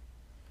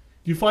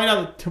 you find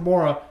out that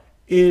Tamora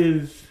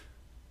is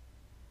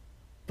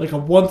like a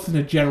once in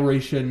a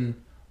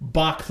generation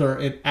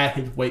boxer at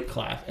his weight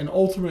class, and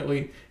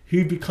ultimately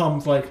he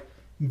becomes like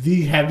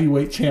the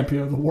heavyweight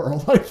champion of the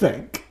world, I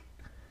think.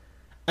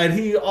 And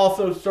he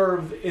also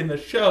serves in the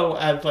show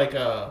as like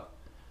a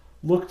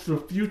look to the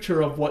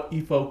future of what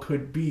Ippo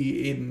could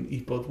be in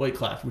Ippo's weight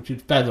class, which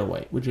is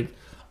featherweight, which is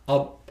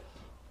some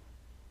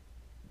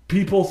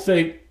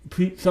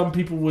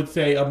people would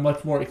say a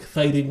much more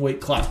exciting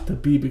weight class to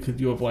be, because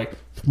you have like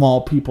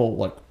small people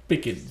like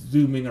freaking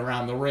zooming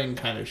around the ring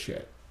kind of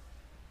shit.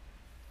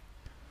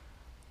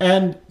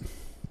 And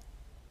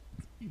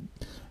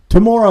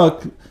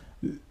Tamora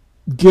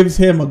gives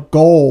him a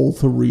goal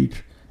to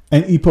reach,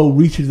 and Ippo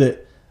reaches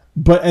it.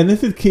 And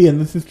this is key,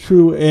 and this is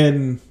true.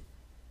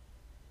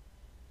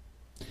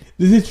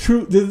 This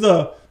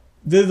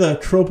is a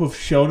trope of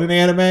shonen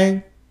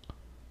anime.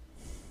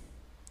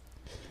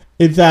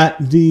 Is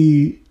that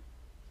the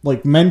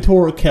like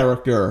mentor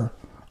character,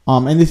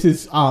 and this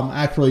is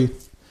the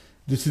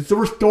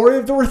story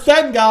of the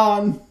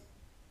Rasengan.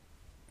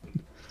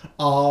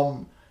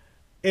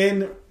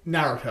 In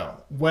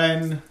Naruto,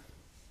 when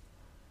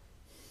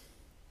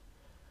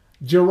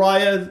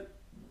Jiraiya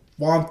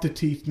wants to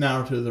teach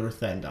Naruto the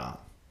Rasengan,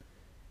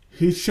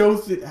 he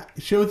shows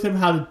him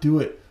how to do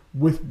it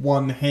with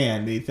one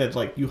hand. He says,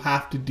 like, you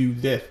have to do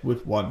this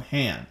with one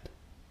hand.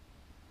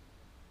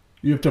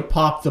 You have to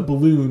pop the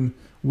balloon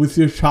with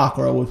your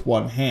chakra with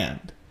one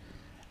hand.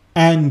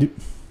 And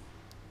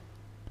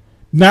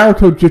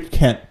Naruto just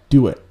can't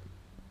do it.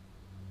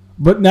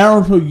 But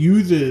Naruto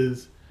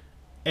uses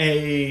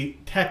a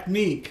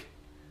technique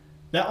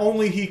that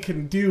only he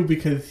can do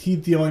because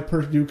he's the only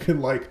person who can,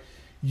 like,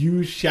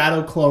 use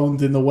shadow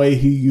clones in the way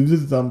he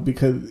uses them,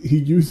 because he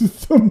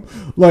uses them,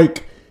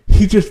 like,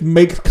 he just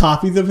makes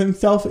copies of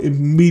himself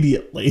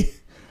immediately.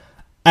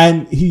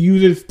 And he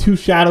uses 2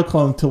 shadow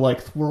clones to, like,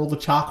 swirl the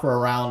chakra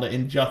around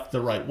in just the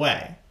right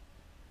way,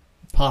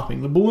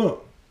 popping the balloon.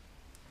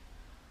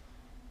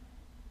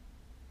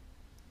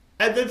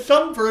 And there's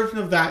some version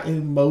of that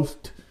in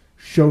most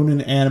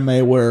shonen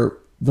anime where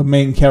the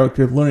main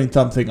character is learning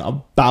something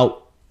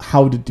about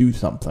how to do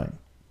something.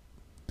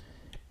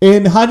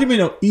 In Hajime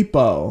no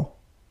Ippo,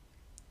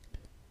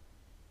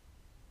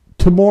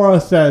 Tamora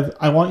says,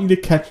 I want you to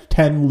catch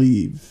 10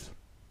 leaves.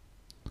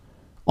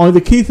 Only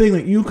the key thing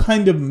that you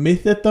kind of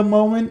miss at the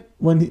moment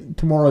when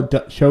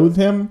Tamora shows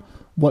him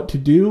what to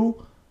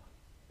do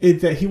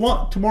is that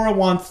Tamora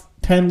wants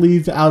 10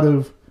 leaves out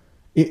of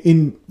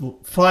in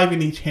 5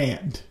 in each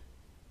hand.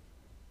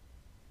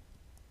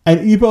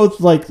 And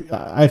Ippo's like,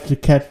 I have to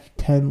catch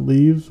 10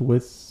 leaves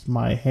with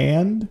my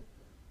hand?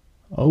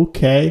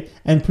 Okay.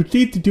 And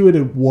proceed to do it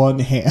in one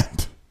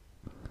hand.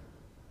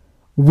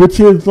 Which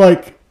is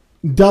like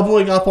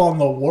doubling up on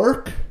the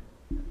work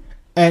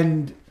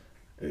and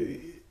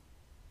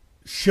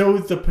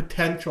shows the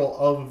potential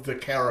of the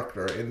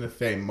character in the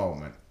same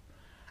moment.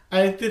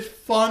 And it's this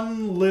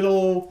fun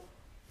little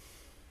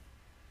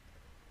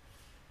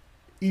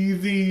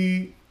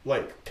easy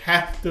like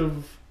test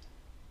of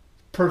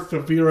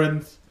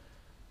perseverance,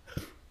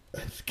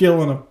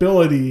 skill, and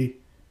ability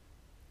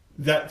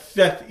that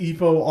sets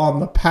Ippo on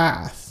the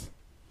path.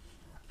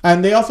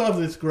 And they also have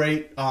this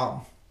great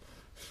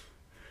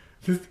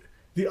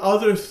the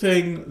other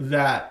thing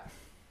that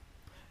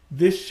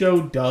this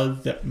show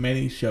does that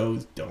many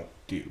shows don't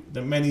do,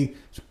 that many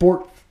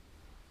sports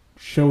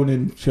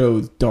shonen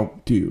shows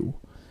don't do,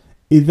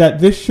 is that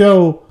this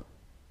show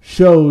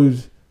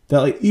shows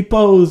that like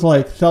Ippo's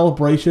like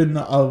celebration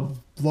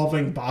of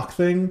loving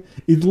boxing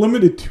is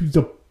limited to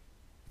the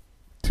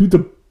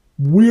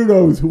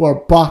weirdos who are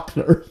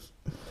boxers.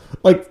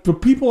 Like the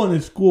people in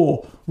his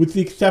school, with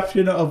the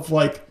exception of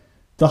like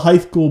the high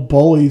school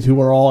bullies who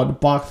are all into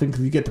boxing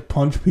because you get to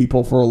punch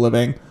people for a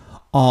living,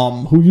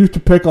 who used to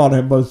pick on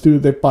him, but as soon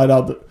as they find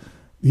out that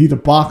he's a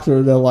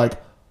boxer, they're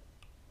like,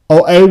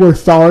 oh, A, we're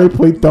sorry,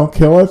 please don't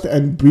kill us,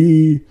 and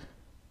B,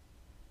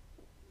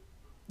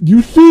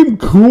 you seem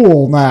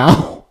cool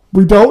now.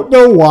 We don't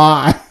know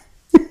why.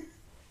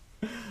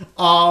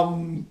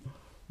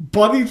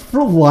 Buddies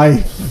for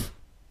life.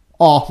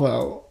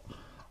 Also.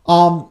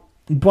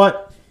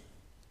 But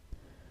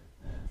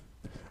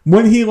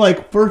when he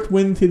like first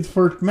wins his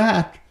first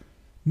match,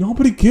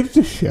 nobody gives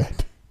a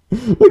shit.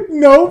 Like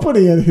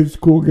nobody in his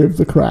school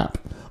gives a crap.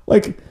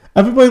 Like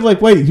everybody's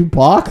like, wait, you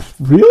box?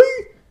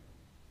 Really?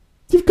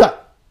 Do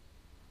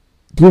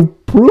you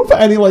proof?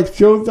 And he like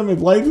shows them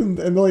his license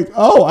and they're like,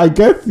 oh, I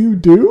guess you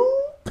do?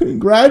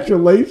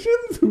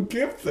 Congratulations? Who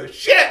gives a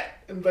shit?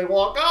 And they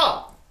walk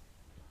off.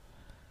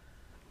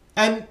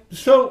 And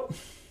so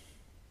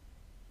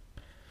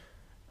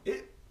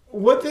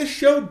what this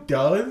show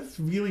does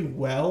really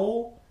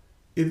well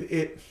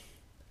is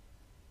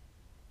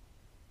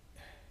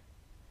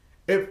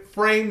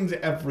frames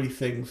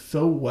everything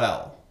so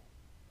well.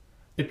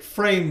 It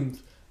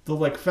frames the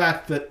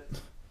fact that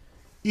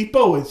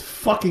Ippo is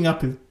fucking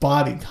up his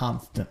body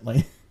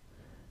constantly.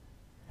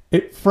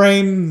 It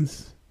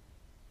frames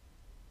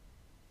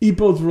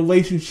Ippo's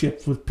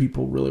relationships with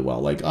people really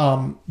well.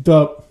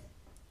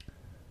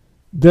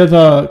 There's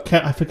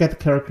I forget the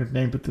character's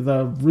name, but there's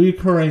a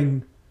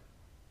recurring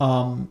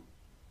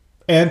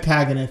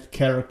antagonist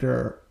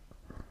character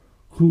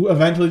who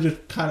eventually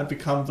just kind of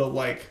becomes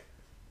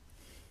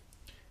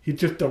he's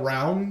just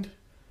around.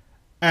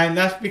 And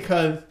that's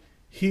because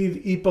he's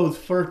Ippo's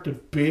first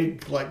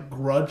big,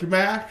 grudge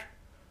match,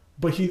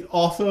 but he's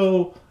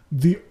also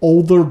the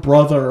older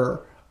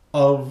brother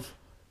of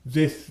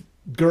this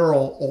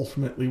girl,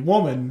 ultimately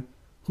woman,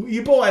 who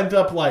Ippo ends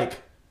up,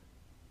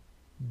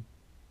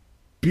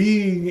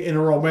 being in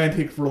a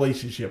romantic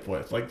relationship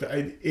with.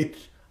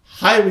 It's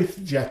highly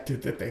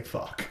suggested that they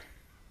fuck.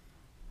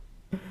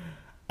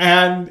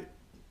 And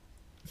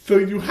so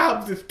you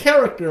have this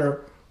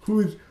character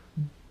who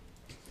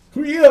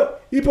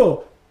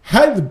Ippo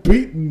has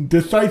beaten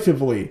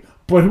decisively,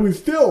 but who is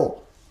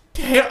still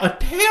a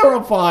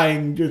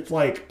terrifying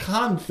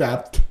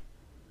concept,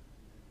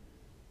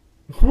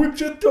 who is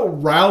just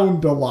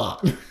around a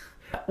lot.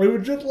 Who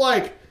was just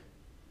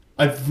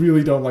I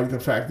really don't like the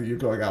fact that you're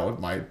going out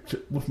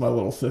with my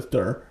little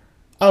sister.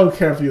 I don't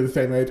care if you're the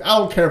same age. I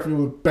don't care if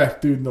you're the best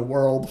dude in the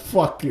world.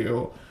 Fuck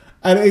you.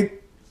 And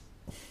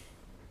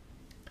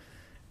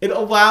it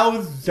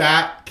allows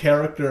that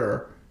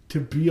character to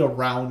be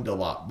around a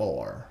lot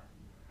more.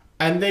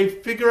 And they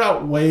figure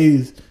out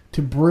ways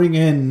to bring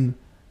in,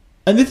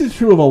 and this is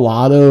true of a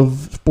lot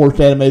of sports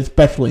anime,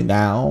 especially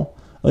now.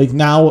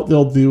 Now what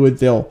they'll do is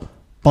they'll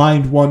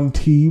find one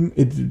team.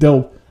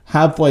 They'll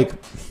have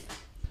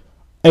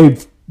a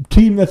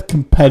team that's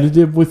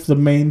competitive with the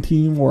main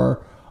team,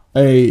 or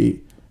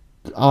an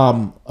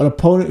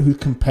opponent who's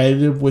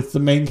competitive with the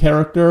main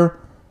character,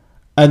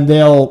 and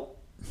they'll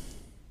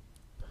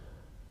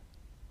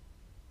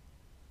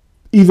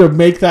either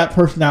make that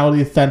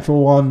personality a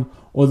central one,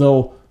 or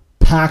they'll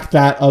pack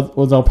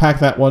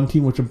that one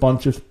team with a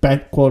bunch of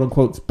quote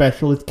unquote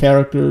specialist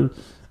characters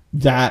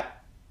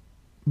that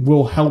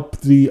will help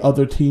the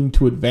other team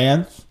to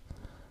advance.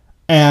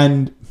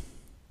 And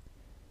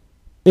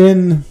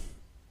in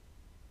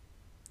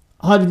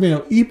Hajime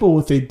no Ippo,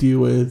 what they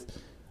do is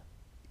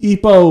as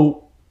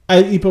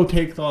Ippo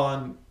takes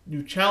on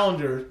new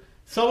challengers,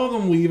 some of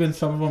them leave and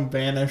some of them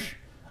vanish,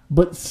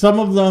 but some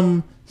of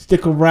them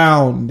stick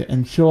around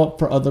and show up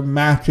for other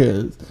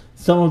matches.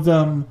 Some of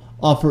them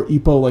offer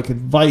Ippo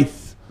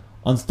advice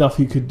on stuff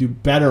he could do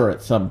better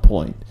at some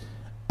point.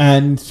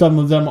 And some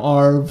of them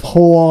are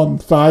whole-on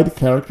side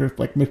characters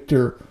like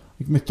Mr.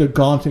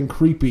 Gaunt and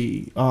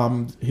Creepy,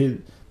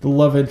 the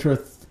love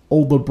interest's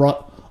older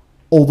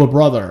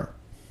brother.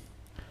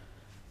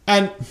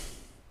 And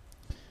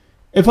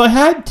if I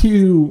had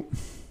to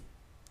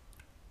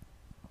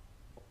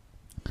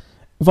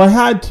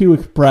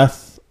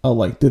express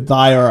a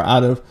desire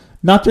out of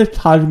not just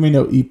Hajime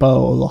no Ippo,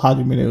 although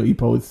Hajime no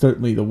Ippo is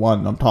certainly the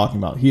one I'm talking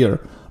about here,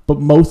 but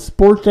most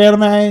sports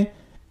anime,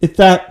 it's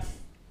that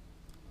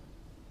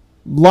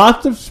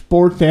lots of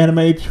sports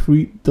anime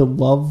treat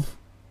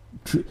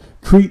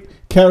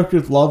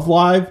characters' love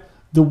lives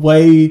the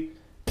way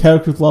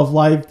characters' love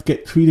lives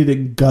get treated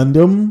in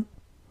Gundam.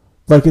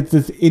 It's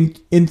this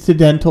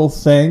incidental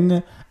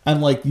thing,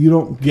 and you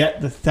don't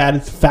get the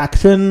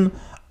satisfaction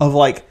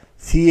of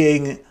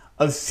seeing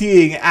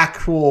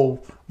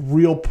actual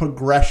real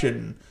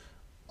progression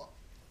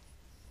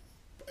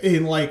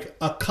in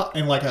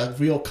a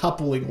real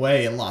coupling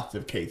way in lots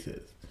of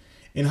cases.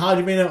 In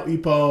Hajime no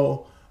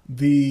Ippo,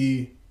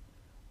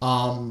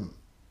 I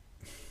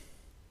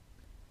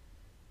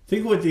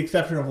think with the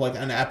exception of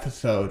an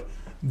episode,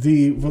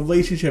 the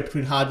relationship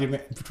between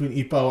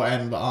Ippo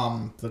and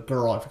the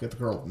girl, I forget the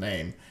girl's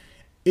name,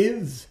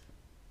 is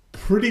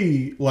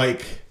pretty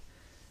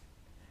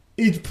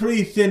it's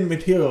pretty thin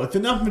material. It's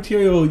enough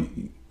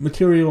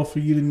material for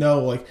you to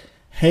know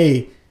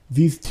hey,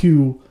 these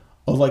two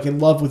are in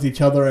love with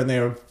each other and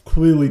they're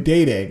clearly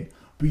dating,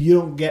 but you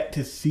don't get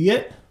to see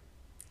it.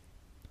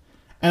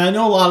 And I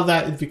know a lot of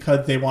that is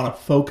because they want to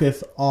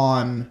focus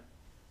on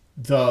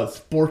the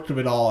sports of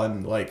it all,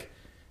 and Hajime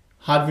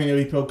no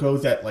Ippo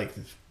goes at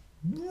this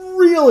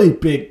really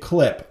big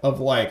clip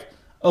of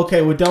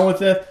okay, we're done with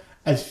this.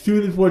 As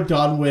soon as we're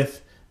done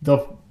with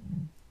the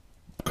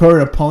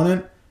current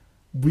opponent,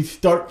 we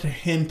start to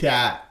hint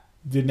at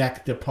the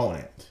next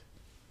opponent.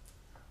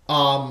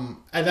 And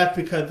that's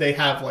because they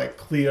have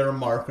clear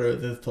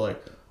markers as to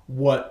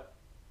what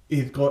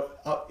is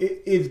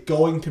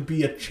going to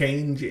be a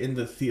change in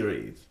the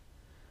series.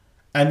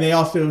 And they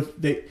also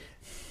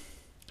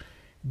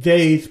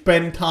they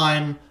spend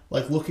time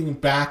looking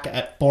back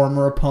at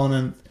former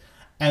opponents.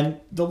 And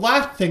the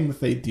last thing that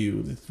they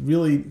do that's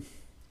really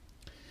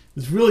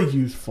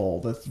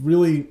useful, that's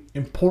really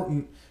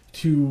important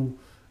to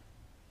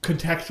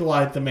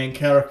contextualize the main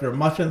character,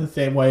 much in the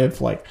same way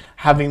of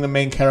having the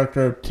main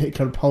character take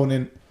an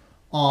opponent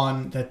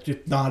on that's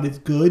just not as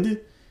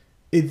good,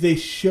 is they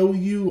show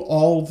you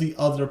all the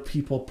other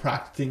people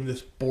practicing the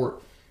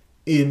sport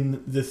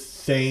in the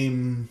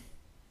same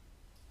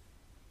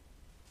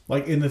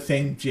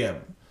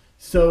gym.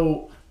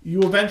 So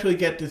you eventually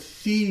get to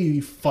see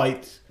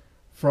fights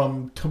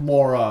from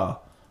Tamura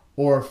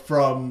or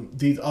from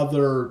these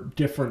other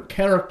different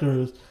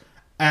characters,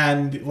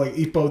 and like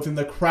Ippo's in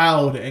the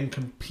crowd and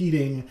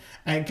competing,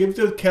 and it gives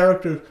those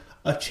characters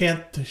a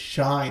chance to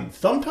shine.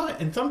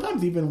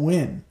 Sometimes even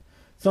win.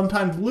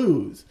 Sometimes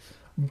lose.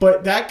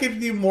 But that gives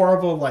you more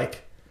of a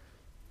like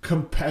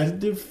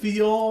competitive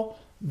feel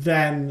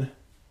than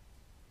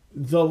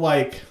the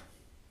like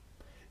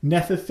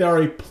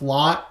necessary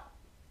plot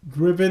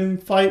driven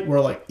fight where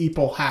like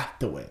Ippo has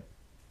to win.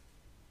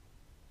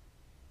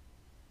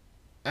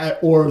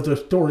 Or the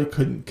story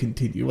couldn't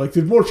continue. Like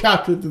there's more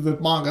chapters in this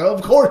manga.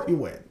 Of course he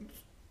wins.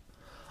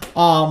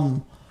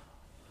 But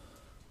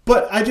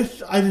I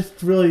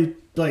just really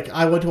like,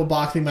 I went to a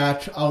boxing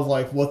match. I was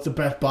like, what's the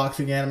best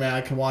boxing anime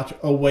I can watch?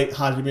 Oh wait,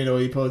 Hajime no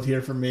Ippo is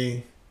here for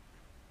me.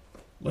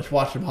 Let's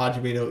watch some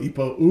Hajime no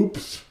Ippo.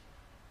 Oops.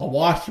 I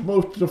watched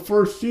most of the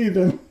first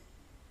season.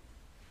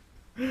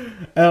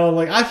 And I was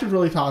like, I should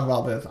really talk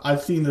about this.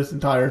 I've seen this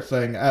entire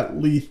thing at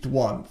least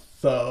once,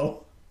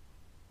 so.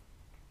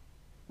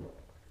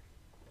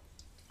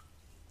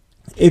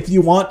 If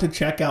you want to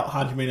check out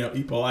Hajime no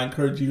Ippo, I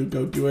encourage you to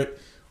go do it.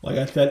 Like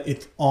I said,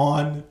 it's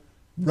on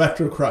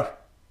Retro Crush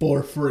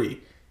for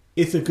free.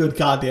 It's a good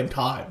goddamn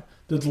time.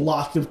 There's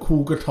lots of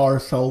cool guitar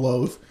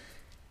solos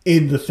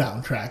in the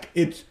soundtrack.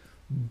 It's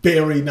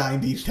very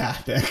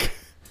 90s-tastic.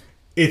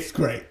 It's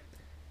great.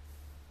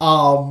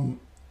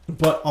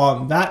 But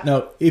on that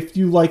note, if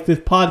you like this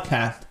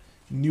podcast,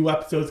 new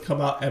episodes come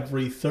out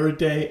every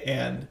Thursday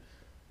and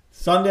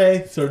Sunday.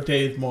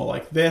 Thursday is more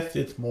like this.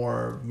 It's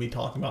more me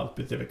talking about a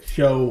specific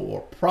show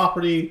or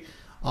property.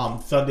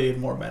 Sunday is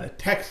more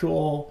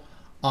metatextual.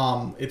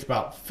 It's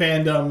about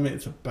fandom.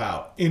 It's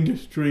about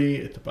industry.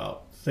 It's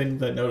about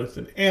things I noticed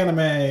in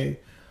anime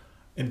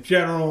in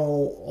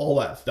general, all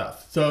that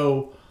stuff.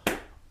 So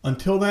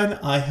until then,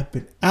 I have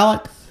been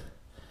Alex.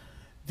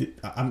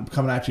 I'm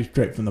coming at you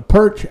straight from the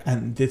perch,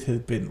 and this has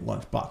been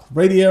Lunchbox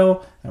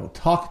Radio. I will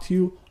talk to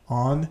you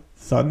on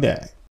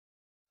Sunday.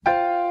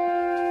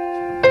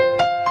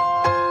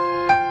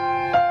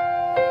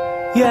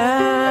 優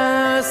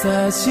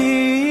し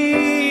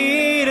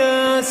い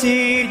色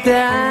し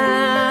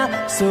た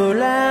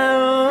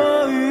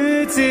空を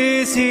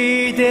映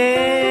し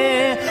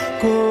て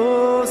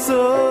高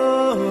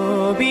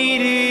層ビ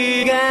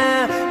ルが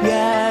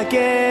や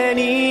け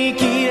に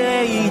綺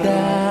麗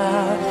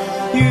だ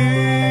行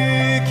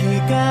き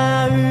交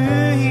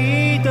う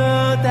人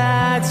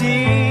たち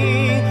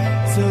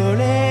そ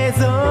れ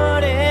ぞ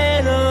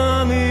れ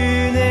の胸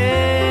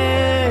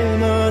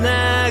の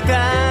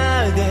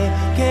中で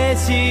景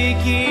色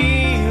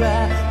は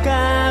変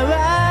わ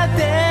って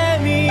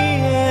見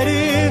える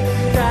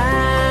悲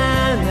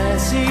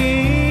し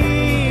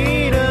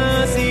い色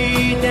し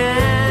た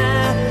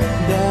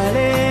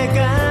誰か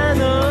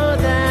の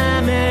た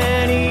め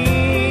に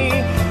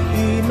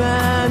今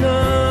の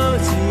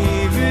自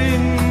分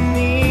に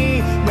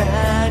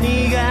何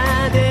が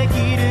でき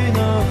るの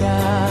か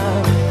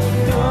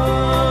飛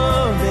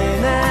べ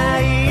な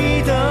い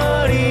鳥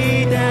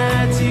た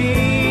ち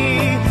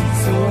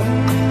そん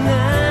な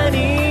に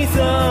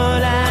空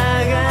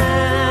が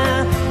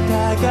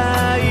高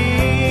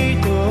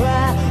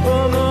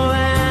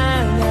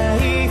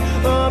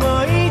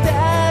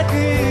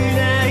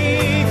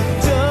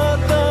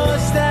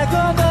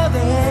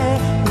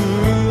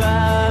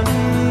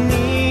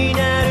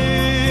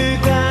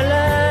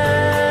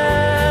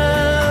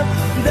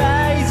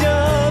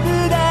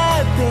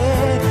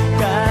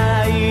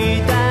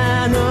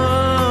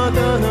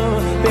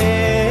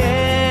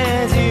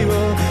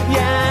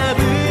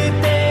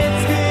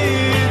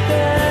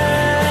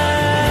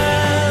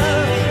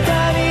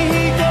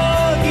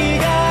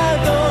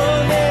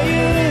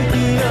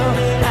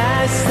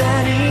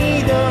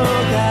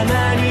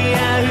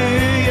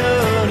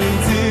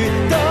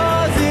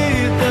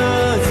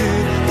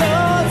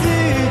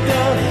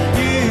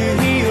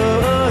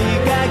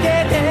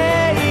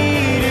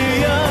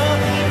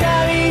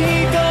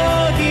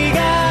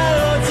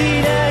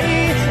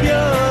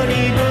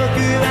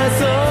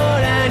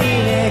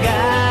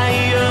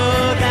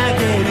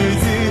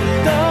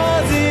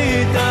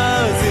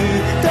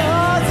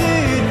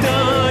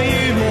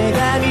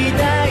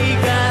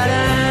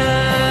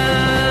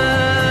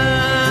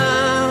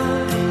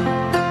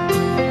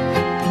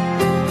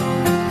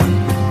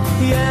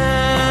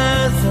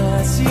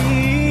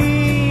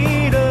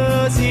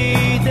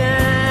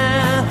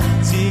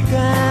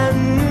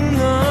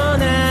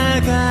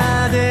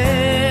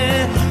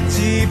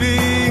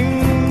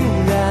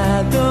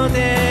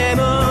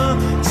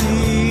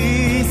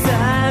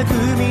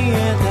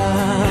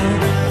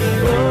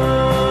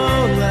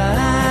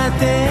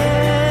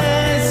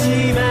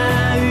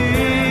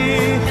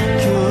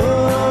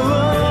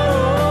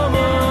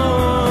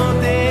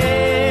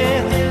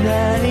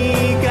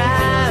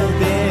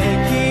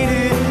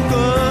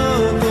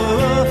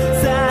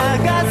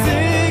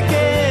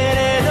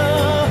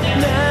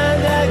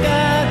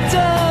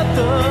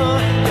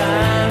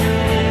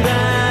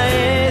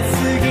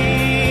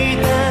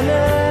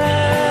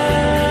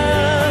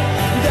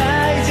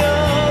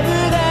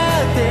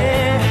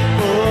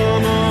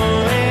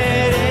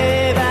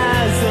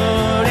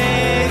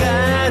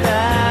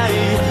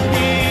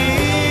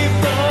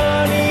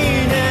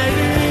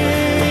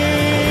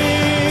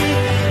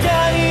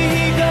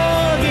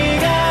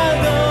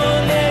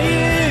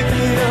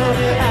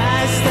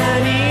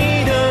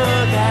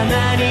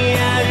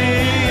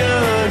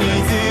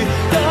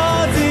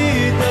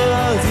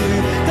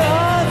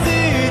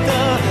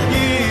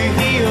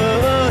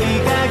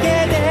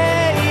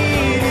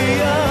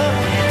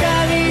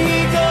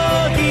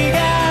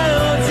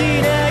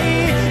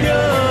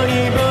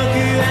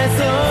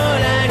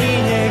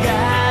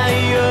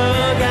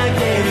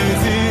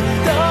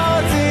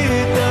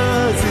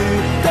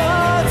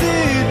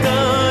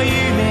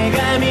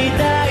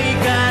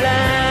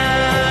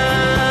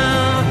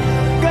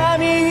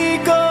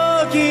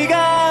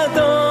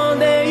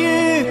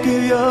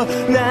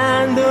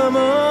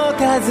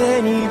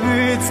風に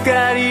ぶつ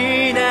か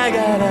りな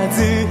がら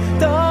ず